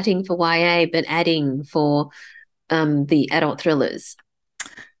it's cutting for YA but adding for the adult thrillers?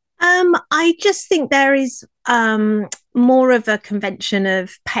 I just think there is more of a convention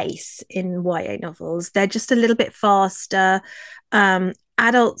of pace in YA novels. They're just a little bit faster.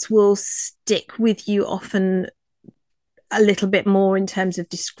 Adults will stick with you often a little bit more in terms of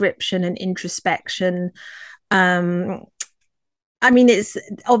description and introspection. It's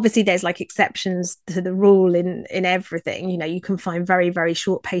obviously there's like exceptions to the rule in everything. You can find very, very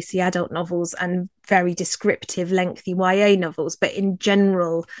short, pacey adult novels and very descriptive, lengthy YA novels. But in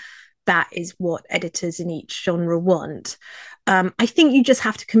general, that is what editors in each genre want. I think you just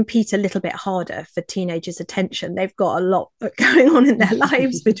have to compete a little bit harder for teenagers' attention. They've got a lot going on in their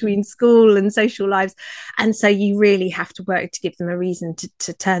lives between school and social lives. And so you really have to work to give them a reason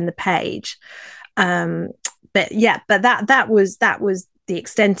to turn the page. But that was the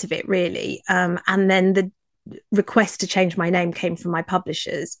extent of it, really. And then the request to change my name came from my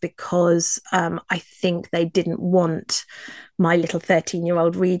publishers, because I think they didn't want my little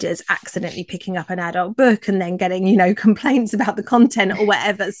 13-year-old readers accidentally picking up an adult book and then getting, complaints about the content or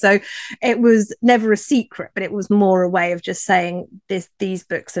whatever. So it was never a secret, but it was more a way of just saying these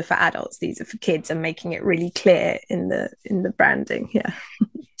books are for adults, these are for kids, and making it really clear in the branding. Yeah.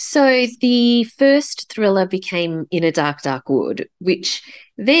 So the first thriller became In a Dark, Dark Wood, which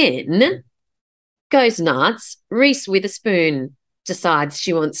then goes nuts. Reese Witherspoon decides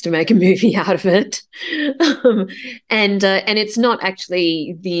she wants to make a movie out of it. And it's not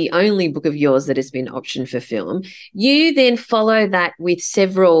actually the only book of yours that has been optioned for film. You then follow that with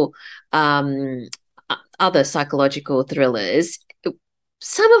several other psychological thrillers,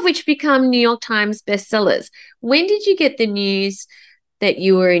 some of which become New York Times bestsellers. When did you get the news that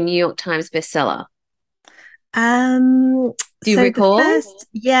you were a New York Times bestseller? Do you recall?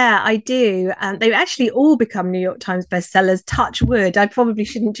 Yeah, I do. They've actually all become New York Times bestsellers. Touch wood. I probably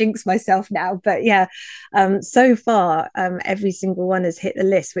shouldn't jinx myself now, but yeah. So far, every single one has hit the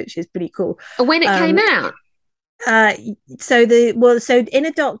list, which is pretty cool. When it came out? So In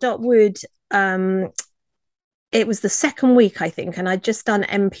a Dark, Dark Wood, it was the second week, I think, and I'd just done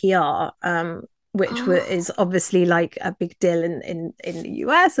NPR, which is obviously like a big deal in the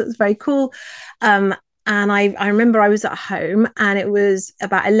US. It was very cool. And I remember I was at home, and it was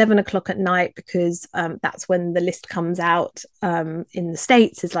about 11 o'clock at night, because that's when the list comes out. In the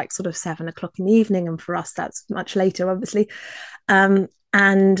States is like sort of 7 o'clock in the evening, and for us that's much later, obviously.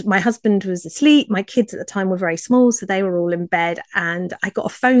 And my husband was asleep. My kids at the time were very small, so they were all in bed, and I got a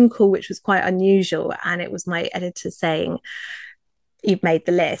phone call, which was quite unusual, and it was my editor saying, "You've made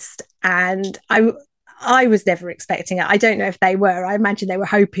the list." And I was never expecting it. I don't know if they were. I imagine they were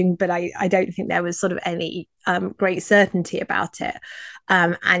hoping, but I don't think there was sort of any great certainty about it.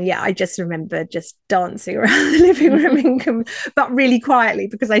 And yeah, I just remember just dancing around the living room, but really quietly,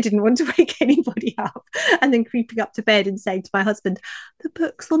 because I didn't want to wake anybody up, and then creeping up to bed and saying to my husband, "The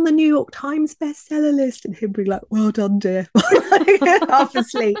book's on the New York Times bestseller list," and him being like, "Well done, dear," half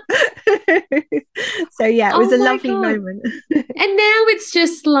asleep. So yeah, it was a lovely moment. And now it's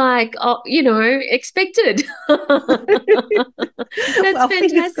just like, expected. That's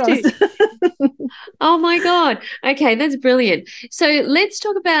fantastic. Oh my God. Okay, that's brilliant. So let's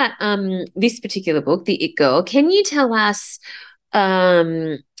talk about this particular book, The It Girl. Can you tell us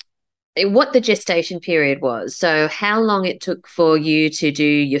what the gestation period was. So how long it took for you to do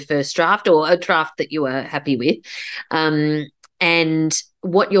your first draft, or a draft that you were happy with, and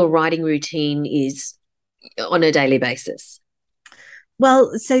what your writing routine is on a daily basis.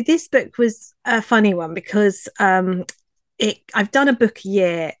 Well, so this book was a funny one because I've done a book a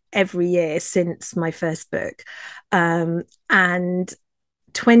year every year since my first book. And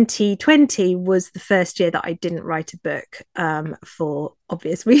 2020 was the first year that I didn't write a book, for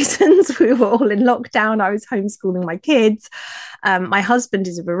obvious reasons. We were all in lockdown. I was homeschooling my kids. My husband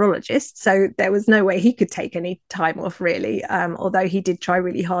is a virologist, so there was no way he could take any time off, really, although he did try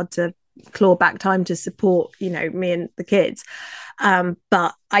really hard to claw back time to support, me and the kids.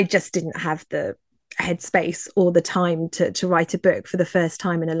 But I just didn't have the headspace or the time to write a book for the first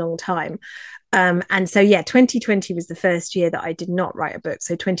time in a long time. And so, 2020 was the first year that I did not write a book.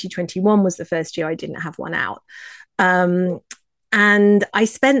 So 2021 was the first year I didn't have one out. And I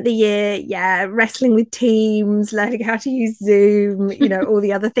spent the year, wrestling with Teams, learning how to use Zoom, all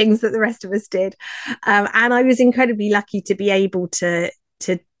the other things that the rest of us did. And I was incredibly lucky to be able to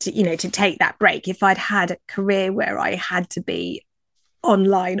take that break. If I'd had a career where I had to be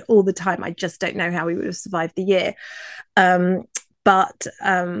online all the time, I just don't know how we would have survived the year. But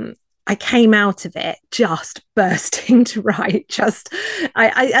I came out of it just bursting to write.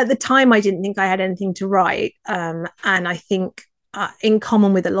 I at the time, I didn't think I had anything to write. And I think in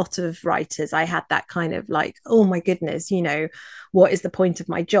common with a lot of writers, I had that kind of like, oh my goodness, what is the point of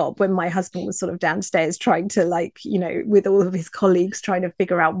my job? When my husband was sort of downstairs trying to with all of his colleagues, trying to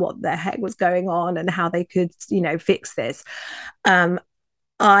figure out what the heck was going on and how they could, fix this.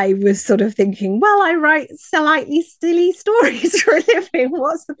 I was sort of thinking, well, I write slightly silly stories for a living.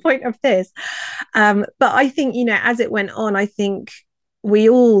 What's the point of this? But I think, as it went on, I think we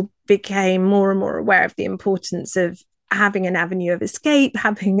all became more and more aware of the importance of having an avenue of escape,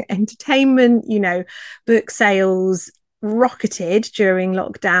 having entertainment. Book sales rocketed during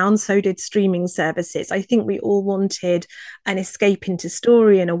lockdown. So did streaming services. I think we all wanted an escape into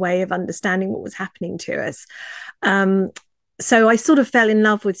story and a way of understanding what was happening to us. So I sort of fell in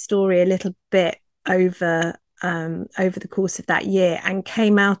love with story a little bit over the course of that year, and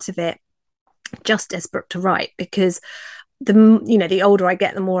came out of it just desperate to write, because the older I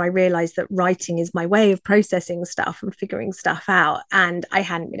get, the more I realize that writing is my way of processing stuff and figuring stuff out. And I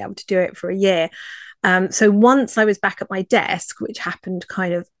hadn't been able to do it for a year. So once I was back at my desk, which happened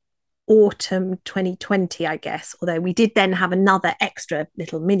kind of autumn 2020, I guess, although we did then have another extra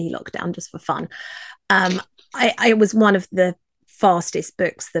little mini lockdown just for fun. I was one of the fastest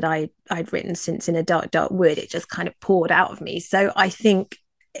books that I'd written since In a Dark, Dark Wood. It just kind of poured out of me. So I think,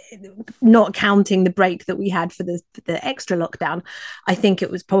 not counting the break that we had for the extra lockdown, I think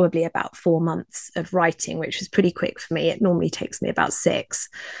it was probably about 4 months of writing, which was pretty quick for me. It normally takes me about 6.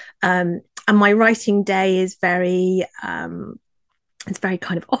 And my writing day is very it's very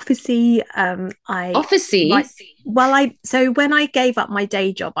kind of officey. Officey? So when I gave up my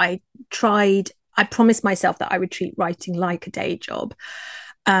day job, I promised myself that I would treat writing like a day job.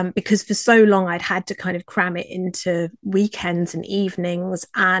 Because for so long I'd had to kind of cram it into weekends and evenings.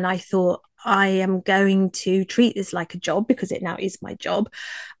 And I thought, I am going to treat this like a job, because it now is my job.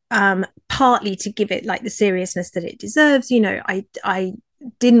 Partly to give it like the seriousness that it deserves. I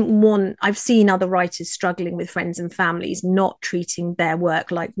didn't want, I've seen other writers struggling with friends and families not treating their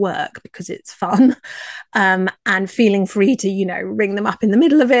work like work because it's fun, and feeling free to, ring them up in the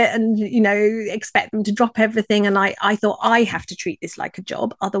middle of it and, expect them to drop everything. And I thought, I have to treat this like a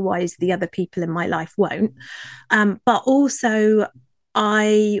job, otherwise the other people in my life won't. But also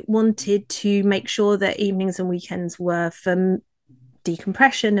I wanted to make sure that evenings and weekends were for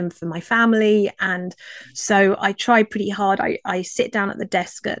decompression and for my family. And so I try pretty hard. I sit down at the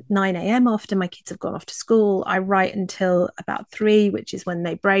desk at 9 a.m. after my kids have gone off to school. I write until about 3, which is when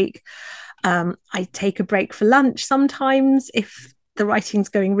they break. I take a break for lunch sometimes. If the writing's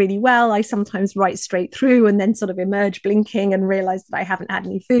going really well, I sometimes write straight through and then sort of emerge blinking and realize that I haven't had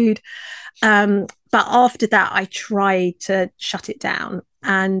any food. But after that, I try to shut it down,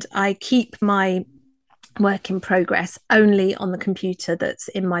 and I keep my work in progress only on the computer that's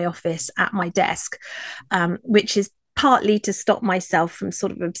in my office at my desk, which is partly to stop myself from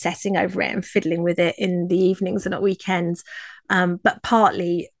sort of obsessing over it and fiddling with it in the evenings and at weekends, but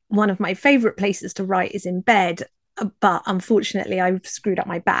partly one of my favorite places to write is in bed. But unfortunately I've screwed up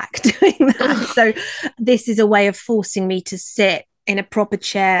my back doing that. So this is a way of forcing me to sit in a proper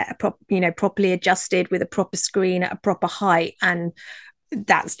chair, properly adjusted with a proper screen at a proper height, and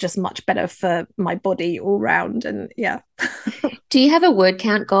that's just much better for my body all round. And yeah. Do you have a word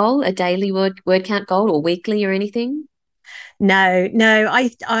count goal, a daily word count goal, or weekly or anything? No,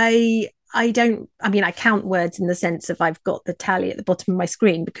 I don't. I mean, I count words in the sense of I've got the tally at the bottom of my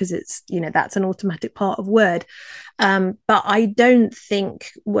screen because it's, that's an automatic part of Word. But I don't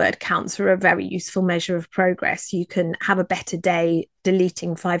think word counts are a very useful measure of progress. You can have a better day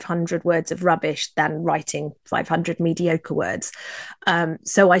deleting 500 words of rubbish than writing 500 mediocre words.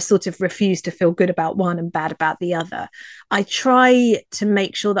 So I sort of refuse to feel good about one and bad about the other. I try to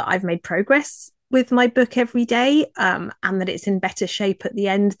make sure that I've made progress with my book every day, and that it's in better shape at the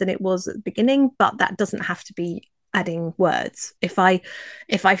end than it was at the beginning, but that doesn't have to be adding words. If I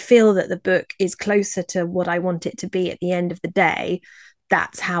feel that the book is closer to what I want it to be at the end of the day,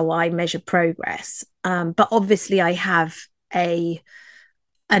 that's how I measure progress. But obviously I have a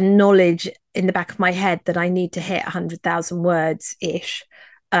knowledge in the back of my head that I need to hit 100,000 words ish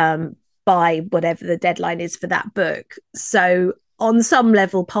by whatever the deadline is for that book. So on some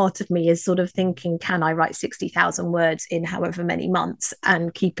level, part of me is sort of thinking, can I write 60,000 words in however many months,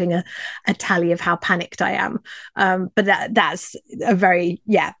 and keeping a tally of how panicked I am. But that's a very,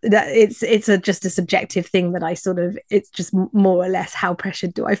 it's just a subjective thing that I sort of, it's just more or less how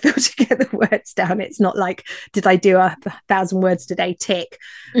pressured do I feel to get the words down. It's not like, did I do 1,000 words today? Tick.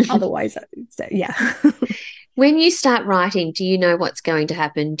 Otherwise, so yeah. When you start writing, do you know what's going to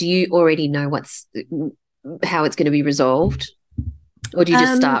happen? Do you already know how it's going to be resolved? Or do you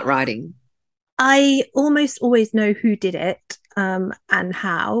just start writing? I almost always know who did it, and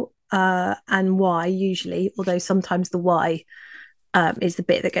how, and why usually, although sometimes the why is the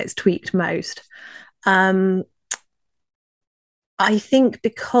bit that gets tweaked most. I think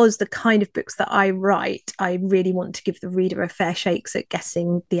because the kind of books that I write, I really want to give the reader a fair shakes at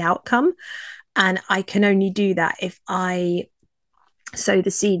guessing the outcome. And I can only do that if I sow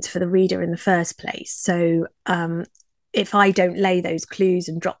the seeds for the reader in the first place. So if I don't lay those clues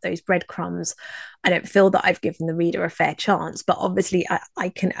and drop those breadcrumbs, I don't feel that I've given the reader a fair chance. But obviously I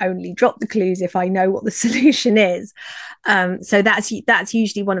can only drop the clues if I know what the solution is. So that's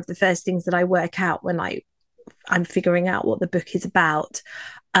usually one of the first things that I work out when I'm figuring out what the book is about.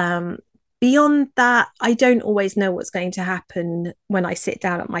 Beyond that, I don't always know what's going to happen when I sit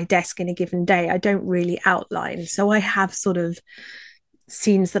down at my desk in a given day. I don't really outline. So I have sort of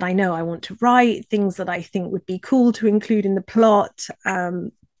scenes that I know I want to write, things that I think would be cool to include in the plot,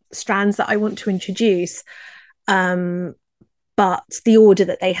 strands that I want to introduce. But the order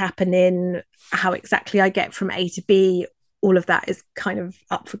that they happen in, how exactly I get from A to B, all of that is kind of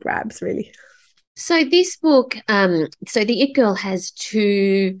up for grabs, really. So this book, so the It Girl has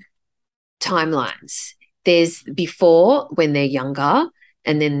two timelines. There's before, when they're younger,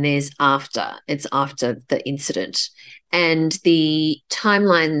 and then there's after. It's after the incident. And the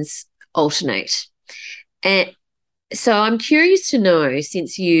timelines alternate. And so I'm curious to know,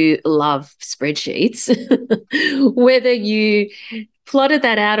 since you love spreadsheets, whether you plotted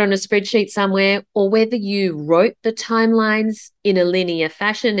that out on a spreadsheet somewhere, or whether you wrote the timelines in a linear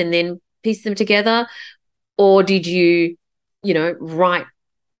fashion and then pieced them together, or did you, write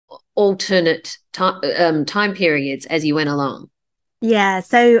alternate time periods as you went along? Yeah,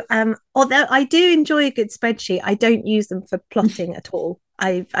 so although I do enjoy a good spreadsheet, I don't use them for plotting at all.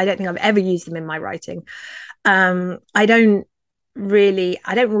 I don't think I've ever used them in my writing. I don't really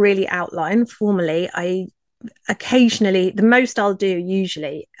outline formally. I occasionally, the most I'll do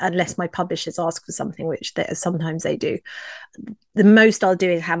usually, unless my publishers ask for something, which sometimes they do, the most I'll do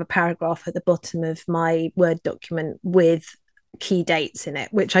is have a paragraph at the bottom of my Word document with key dates in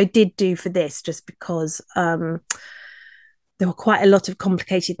it, which I did do for this just because there were quite a lot of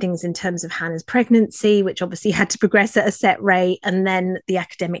complicated things in terms of Hannah's pregnancy, which obviously had to progress at a set rate. And then the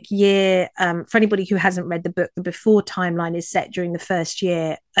academic year. For anybody who hasn't read the book, the before timeline is set during the first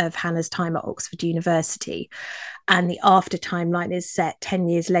year of Hannah's time at Oxford University. And the after timeline is set 10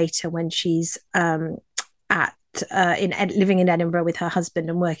 years later when she's living in Edinburgh with her husband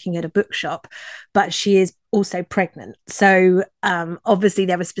and working at a bookshop, but she is also pregnant. So obviously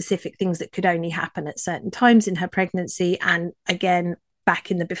there were specific things that could only happen at certain times in her pregnancy. And again, back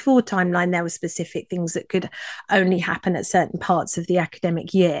in the before timeline, there were specific things that could only happen at certain parts of the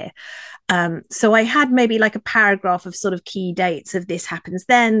academic year. So I had maybe like a paragraph of sort of key dates of this happens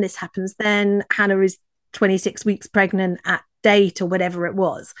then, Hannah is 26 weeks pregnant at date or whatever it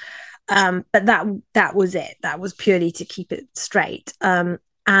was. But that was it. That was purely to keep it straight.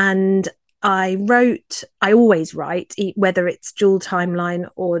 And I always write, whether it's dual timeline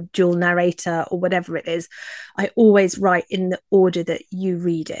or dual narrator or whatever it is, I always write in the order that you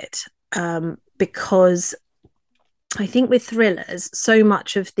read it, because I think with thrillers, so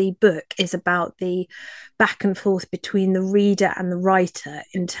much of the book is about the back and forth between the reader and the writer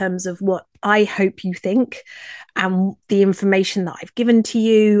in terms of what I hope you think and the information that I've given to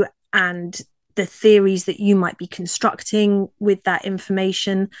you and the theories that you might be constructing with that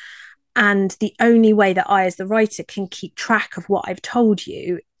information. And the only way that I, as the writer, can keep track of what I've told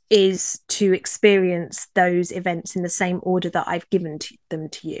you is to experience those events in the same order that I've given them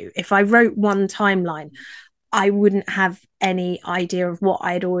to you. If I wrote one timeline, I wouldn't have any idea of what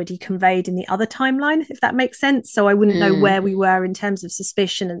I had already conveyed in the other timeline, if that makes sense. So I wouldn't know where we were in terms of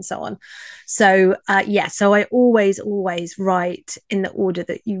suspicion and so on. So so I always write in the order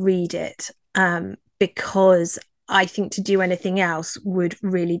that you read it, because I think to do anything else would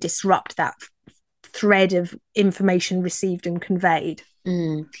really disrupt that thread of information received and conveyed.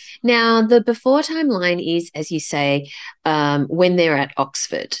 Now, the before timeline is, as you say, when they're at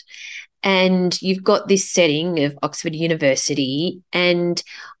Oxford. And you've got this setting of Oxford University. And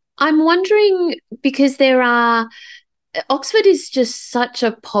I'm wondering, because Oxford is just such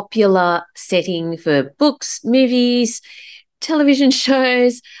a popular setting for books, movies, television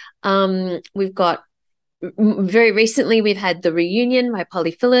shows. We've got, very recently, we've had The Reunion by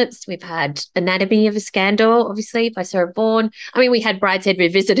Polly Phillips. We've had Anatomy of a Scandal, obviously, by Sarah Vaughan. I mean, we had Brideshead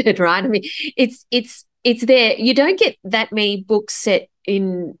Revisited, right? I mean, it's there. You don't get that many books set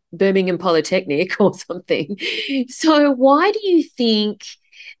in Birmingham Polytechnic or something. So what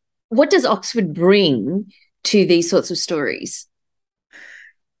does Oxford bring to these sorts of stories?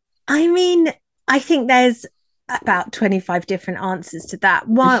 I mean, I think there's about 25 different answers to that.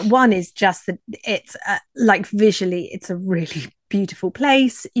 One is just that it's like visually, it's a really beautiful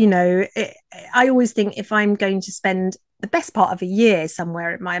place. You know, I always think if I'm going to spend the best part of a year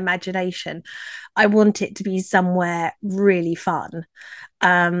somewhere in my imagination, I want it to be somewhere really fun.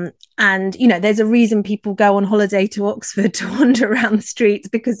 And, you know, there's a reason people go on holiday to Oxford to wander around the streets,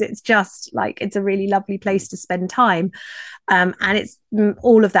 because it's just like, it's a really lovely place to spend time. And it's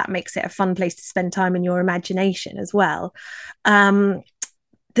all of that makes it a fun place to spend time in your imagination as well.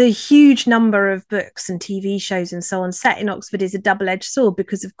 The huge number of books and TV shows and so on set in Oxford is a double-edged sword,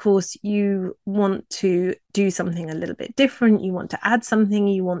 because of course you want to do something a little bit different, you want to add something,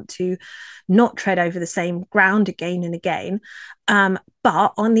 you want to not tread over the same ground again and again,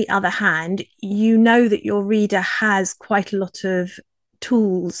 but on the other hand, you know that your reader has quite a lot of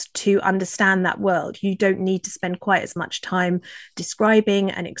tools to understand that world. You don't need to spend quite as much time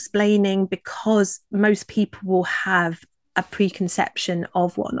describing and explaining, because most people will have a preconception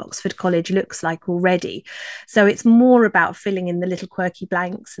of what an Oxford college looks like already. So it's more about filling in the little quirky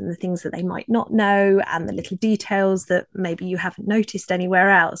blanks and the things that they might not know, and the little details that maybe you haven't noticed anywhere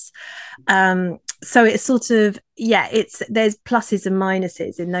else. So it's sort of, there's pluses and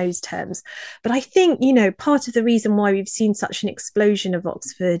minuses in those terms. But I think, you know, part of the reason why we've seen such an explosion of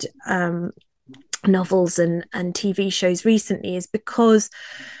Oxford novels and TV shows recently is because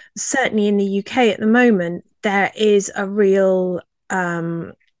certainly in the UK at the moment, there is a real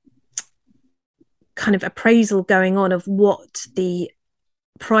kind of appraisal going on of what the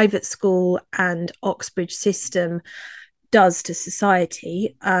private school and Oxbridge system does to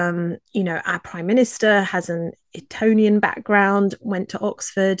society. You know, our Prime Minister has an Etonian background, went to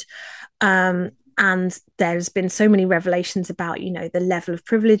Oxford, and there's been so many revelations about, you know, the level of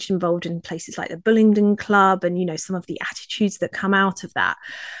privilege involved in places like the Bullingdon Club, and, you know, some of the attitudes that come out of that.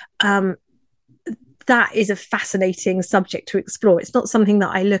 That is a fascinating subject to explore. It's not something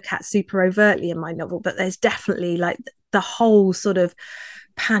that I look at super overtly in my novel, but there's definitely like the whole sort of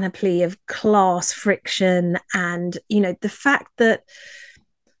panoply of class friction, and, you know, the fact that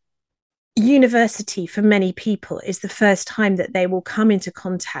university for many people is the first time that they will come into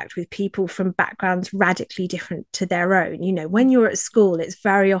contact with people from backgrounds radically different to their own. You know, when you're at school, it's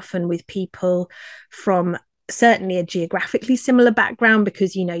very often with people from certainly a geographically similar background,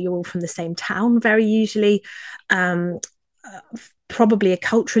 because, you know, you're all from the same town very usually, probably a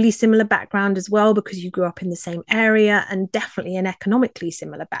culturally similar background as well, because you grew up in the same area, and definitely an economically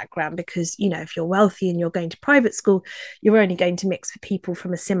similar background, because, you know, if you're wealthy and you're going to private school, you're only going to mix with people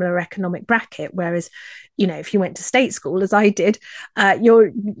from a similar economic bracket, whereas, you know, if you went to state school, as I did,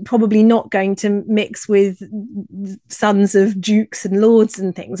 you're probably not going to mix with sons of dukes and lords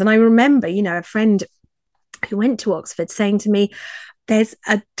and things. And I remember, you know, a friend who went to Oxford saying to me, there's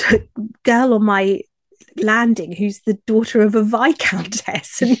a girl on my landing who's the daughter of a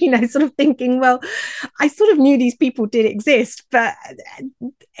viscountess, and, you know, sort of thinking, well, I sort of knew these people did exist, but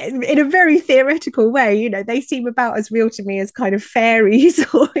in a very theoretical way. You know, they seem about as real to me as kind of fairies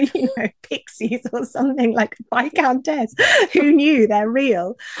or, you know, pixies or something. Like viscountess, who knew? They're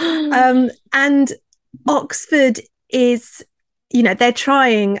real. And Oxford is, they're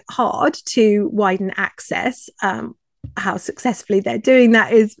trying hard to widen access. How successfully they're doing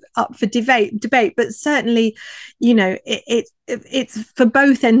that is up for debate, but certainly, it's for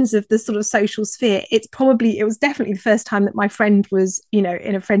both ends of the sort of social sphere. It was definitely the first time that my friend was, in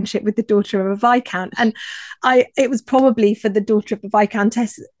a friendship with the daughter of a Viscount, and it was probably for the daughter of a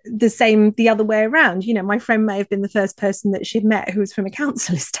Viscountess the same the other way around. My friend may have been the first person that she'd met who was from a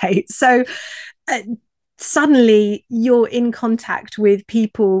council estate. So suddenly you're in contact with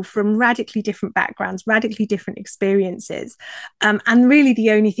people from radically different backgrounds, radically different experiences. And really the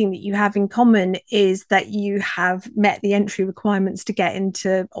only thing that you have in common is that you have met the entry requirements to get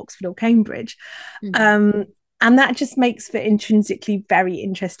into Oxford or Cambridge. Mm-hmm. And that just makes for intrinsically very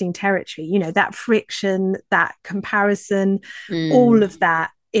interesting territory. That friction, that comparison, all of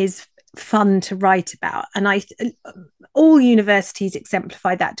that is fun to write about. And all universities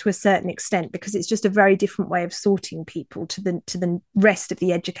exemplify that to a certain extent, because it's just a very different way of sorting people to the rest of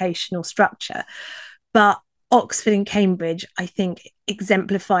the educational structure. But Oxford and Cambridge, I think,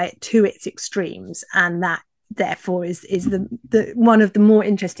 exemplify it to its extremes, and that therefore is the one of the more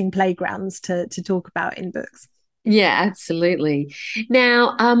interesting playgrounds to talk about in books. Yeah, absolutely.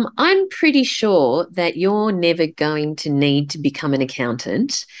 Now, I'm pretty sure that you're never going to need to become an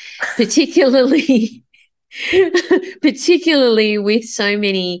accountant, particularly with so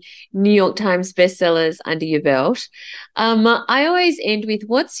many New York Times bestsellers under your belt. I always end with,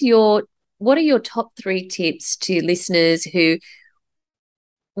 what are your top 3 tips to listeners who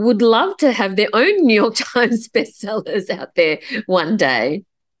would love to have their own New York Times bestsellers out there one day?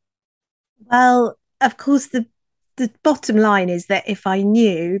 Well, of course, the bottom line is that if I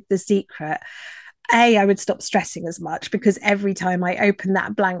knew the secret, I would stop stressing as much, because every time I open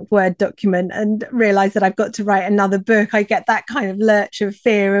that blank Word document and realize that I've got to write another book, I get that kind of lurch of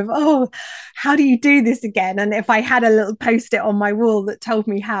fear of, oh, how do you do this again? And if I had a little post-it on my wall that told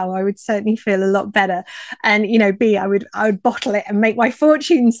me how, I would certainly feel a lot better. And, I would bottle it and make my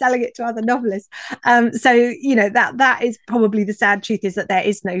fortune selling it to other novelists. So, that is probably the sad truth, is that there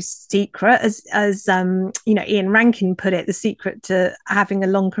is no secret. As Ian Rankin put it, the secret to having a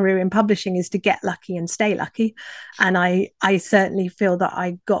long career in publishing is to get lucky and stay lucky. And I certainly feel that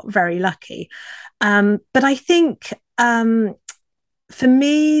I got very lucky. But I think for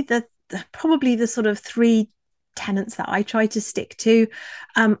me, probably the sort of 3 tenets that I try to stick to.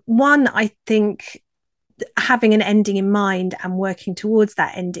 One, I think having an ending in mind and working towards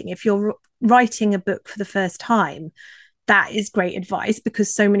that ending. If you're writing a book for the first time, that is great advice,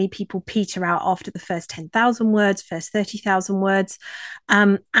 because so many people peter out after the first 10,000 words, first 30,000 words.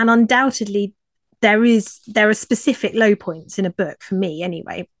 And undoubtedly, there are specific low points in a book, for me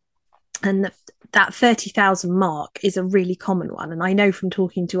anyway. And that 30,000 mark is a really common one. And I know from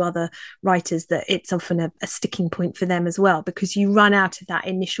talking to other writers that it's often a sticking point for them as well, because you run out of that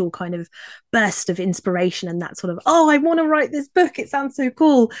initial kind of burst of inspiration and that sort of, oh, I want to write this book, it sounds so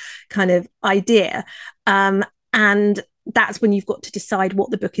cool kind of idea. And that's when you've got to decide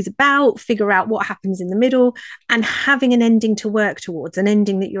what the book is about, figure out what happens in the middle, and having an ending to work towards, an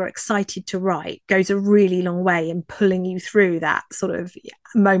ending that you're excited to write, goes a really long way in pulling you through that sort of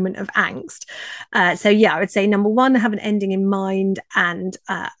moment of angst. So I would say, number 1, have an ending in mind, and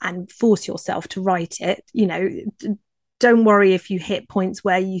force yourself to write it. Don't worry if you hit points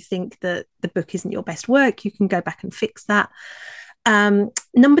where you think that the book isn't your best work. You can go back and fix that.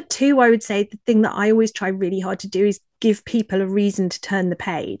 Number 2, I would say the thing that I always try really hard to do is give people a reason to turn the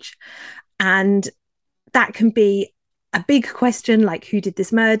page. And that can be a big question like, who did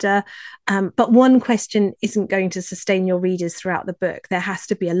this murder? But one question isn't going to sustain your readers throughout the book. There has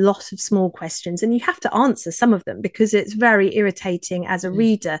to be a lot of small questions, and you have to answer some of them, because it's very irritating as a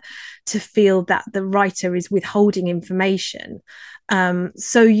reader to feel that the writer is withholding information.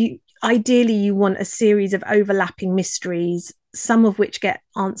 So ideally you want a series of overlapping mysteries, some of which get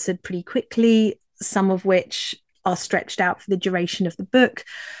answered pretty quickly, some of which are stretched out for the duration of the book,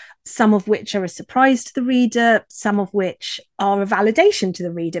 some of which are a surprise to the reader, some of which are a validation to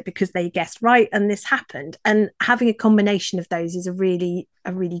the reader because they guessed right and this happened. And having a combination of those is a really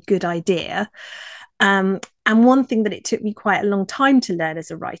good idea. And one thing that it took me quite a long time to learn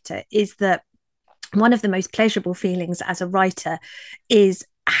as a writer is that one of the most pleasurable feelings as a writer is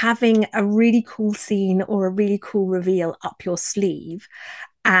having a really cool scene or a really cool reveal up your sleeve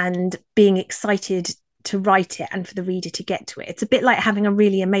and being excited to write it and for the reader to get to it. It's a bit like having a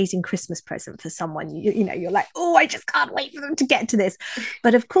really amazing Christmas present for someone. You're like, oh, I just can't wait for them to get to this.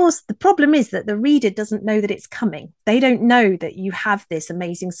 But of course, the problem is that the reader doesn't know that it's coming. They don't know that you have this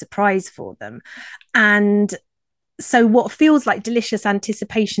amazing surprise for them. And so what feels like delicious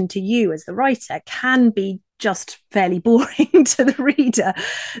anticipation to you as the writer can be just fairly boring to the reader.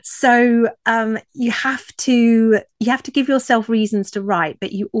 So you have to give yourself reasons to write,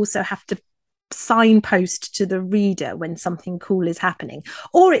 but you also have to signpost to the reader when something cool is happening.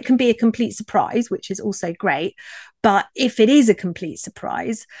 Or it can be a complete surprise, which is also great. But if it is a complete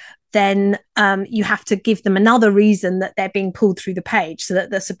surprise, then you have to give them another reason that they're being pulled through the page, so that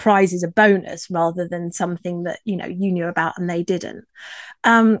the surprise is a bonus rather than something that you knew about and they didn't.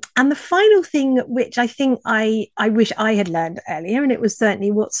 And the final thing, which I think I wish I had learned earlier, and it was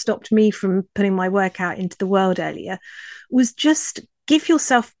certainly what stopped me from putting my work out into the world earlier, was just give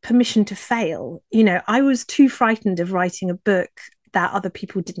yourself permission to fail. I was too frightened of writing a book that other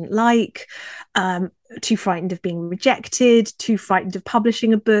people didn't like, too frightened of being rejected, too frightened of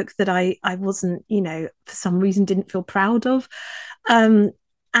publishing a book that I wasn't, for some reason didn't feel proud of. And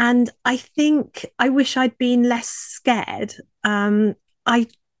I think I wish I'd been less scared. For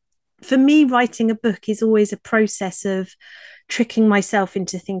me, writing a book is always a process of tricking myself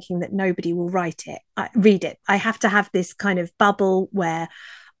into thinking that nobody will read it. I have to have this kind of bubble where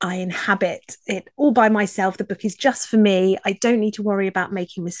I inhabit it all by myself. The book is just for me. I don't need to worry about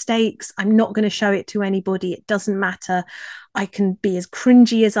making mistakes. I'm not going to show it to anybody. It doesn't matter. I can be as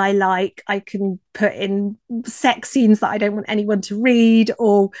cringy as I like. I can put in sex scenes that I don't want anyone to read,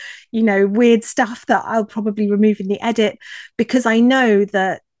 or, weird stuff that I'll probably remove in the edit, because I know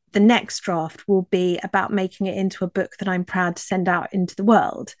that the next draft will be about making it into a book that I'm proud to send out into the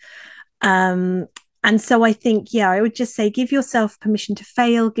world. And so I think, I would just say, give yourself permission to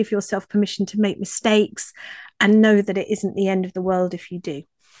fail, give yourself permission to make mistakes, and know that it isn't the end of the world if you do.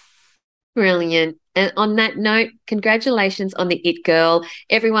 Brilliant. And on that note, congratulations on the It Girl.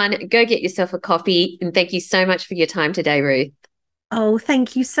 Everyone, go get yourself a coffee. And thank you so much for your time today, Ruth. Oh,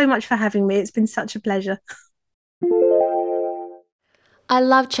 thank you so much for having me. It's been such a pleasure. I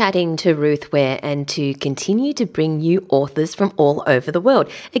love chatting to Ruth Ware and to continue to bring you authors from all over the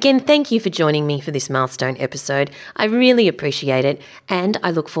world. Again, thank you for joining me for this milestone episode. I really appreciate it, and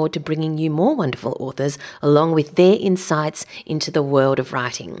I look forward to bringing you more wonderful authors along with their insights into the world of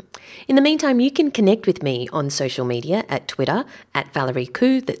writing. In the meantime, you can connect with me on social media at Twitter at Valerie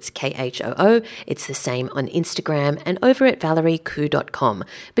Khoo, that's Khoo. It's the same on Instagram and over at valeriekoo.com.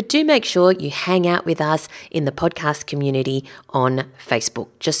 But do make sure you hang out with us in the podcast community on Facebook.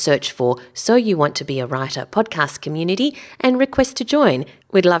 Just search for So You Want to Be a Writer podcast community and request to join.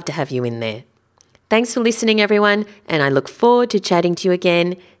 We'd love to have you in there. Thanks for listening, everyone, and I look forward to chatting to you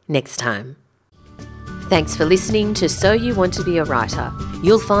again next time. Thanks for listening to So You Want to Be a Writer.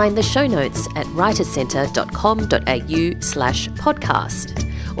 You'll find the show notes at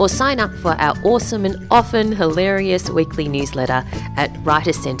writercentre.com.au/podcast, or sign up for our awesome and often hilarious weekly newsletter at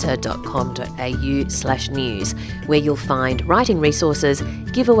writercentre.com.au/news, where you'll find writing resources,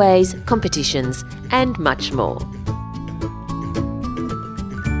 giveaways, competitions, and much more.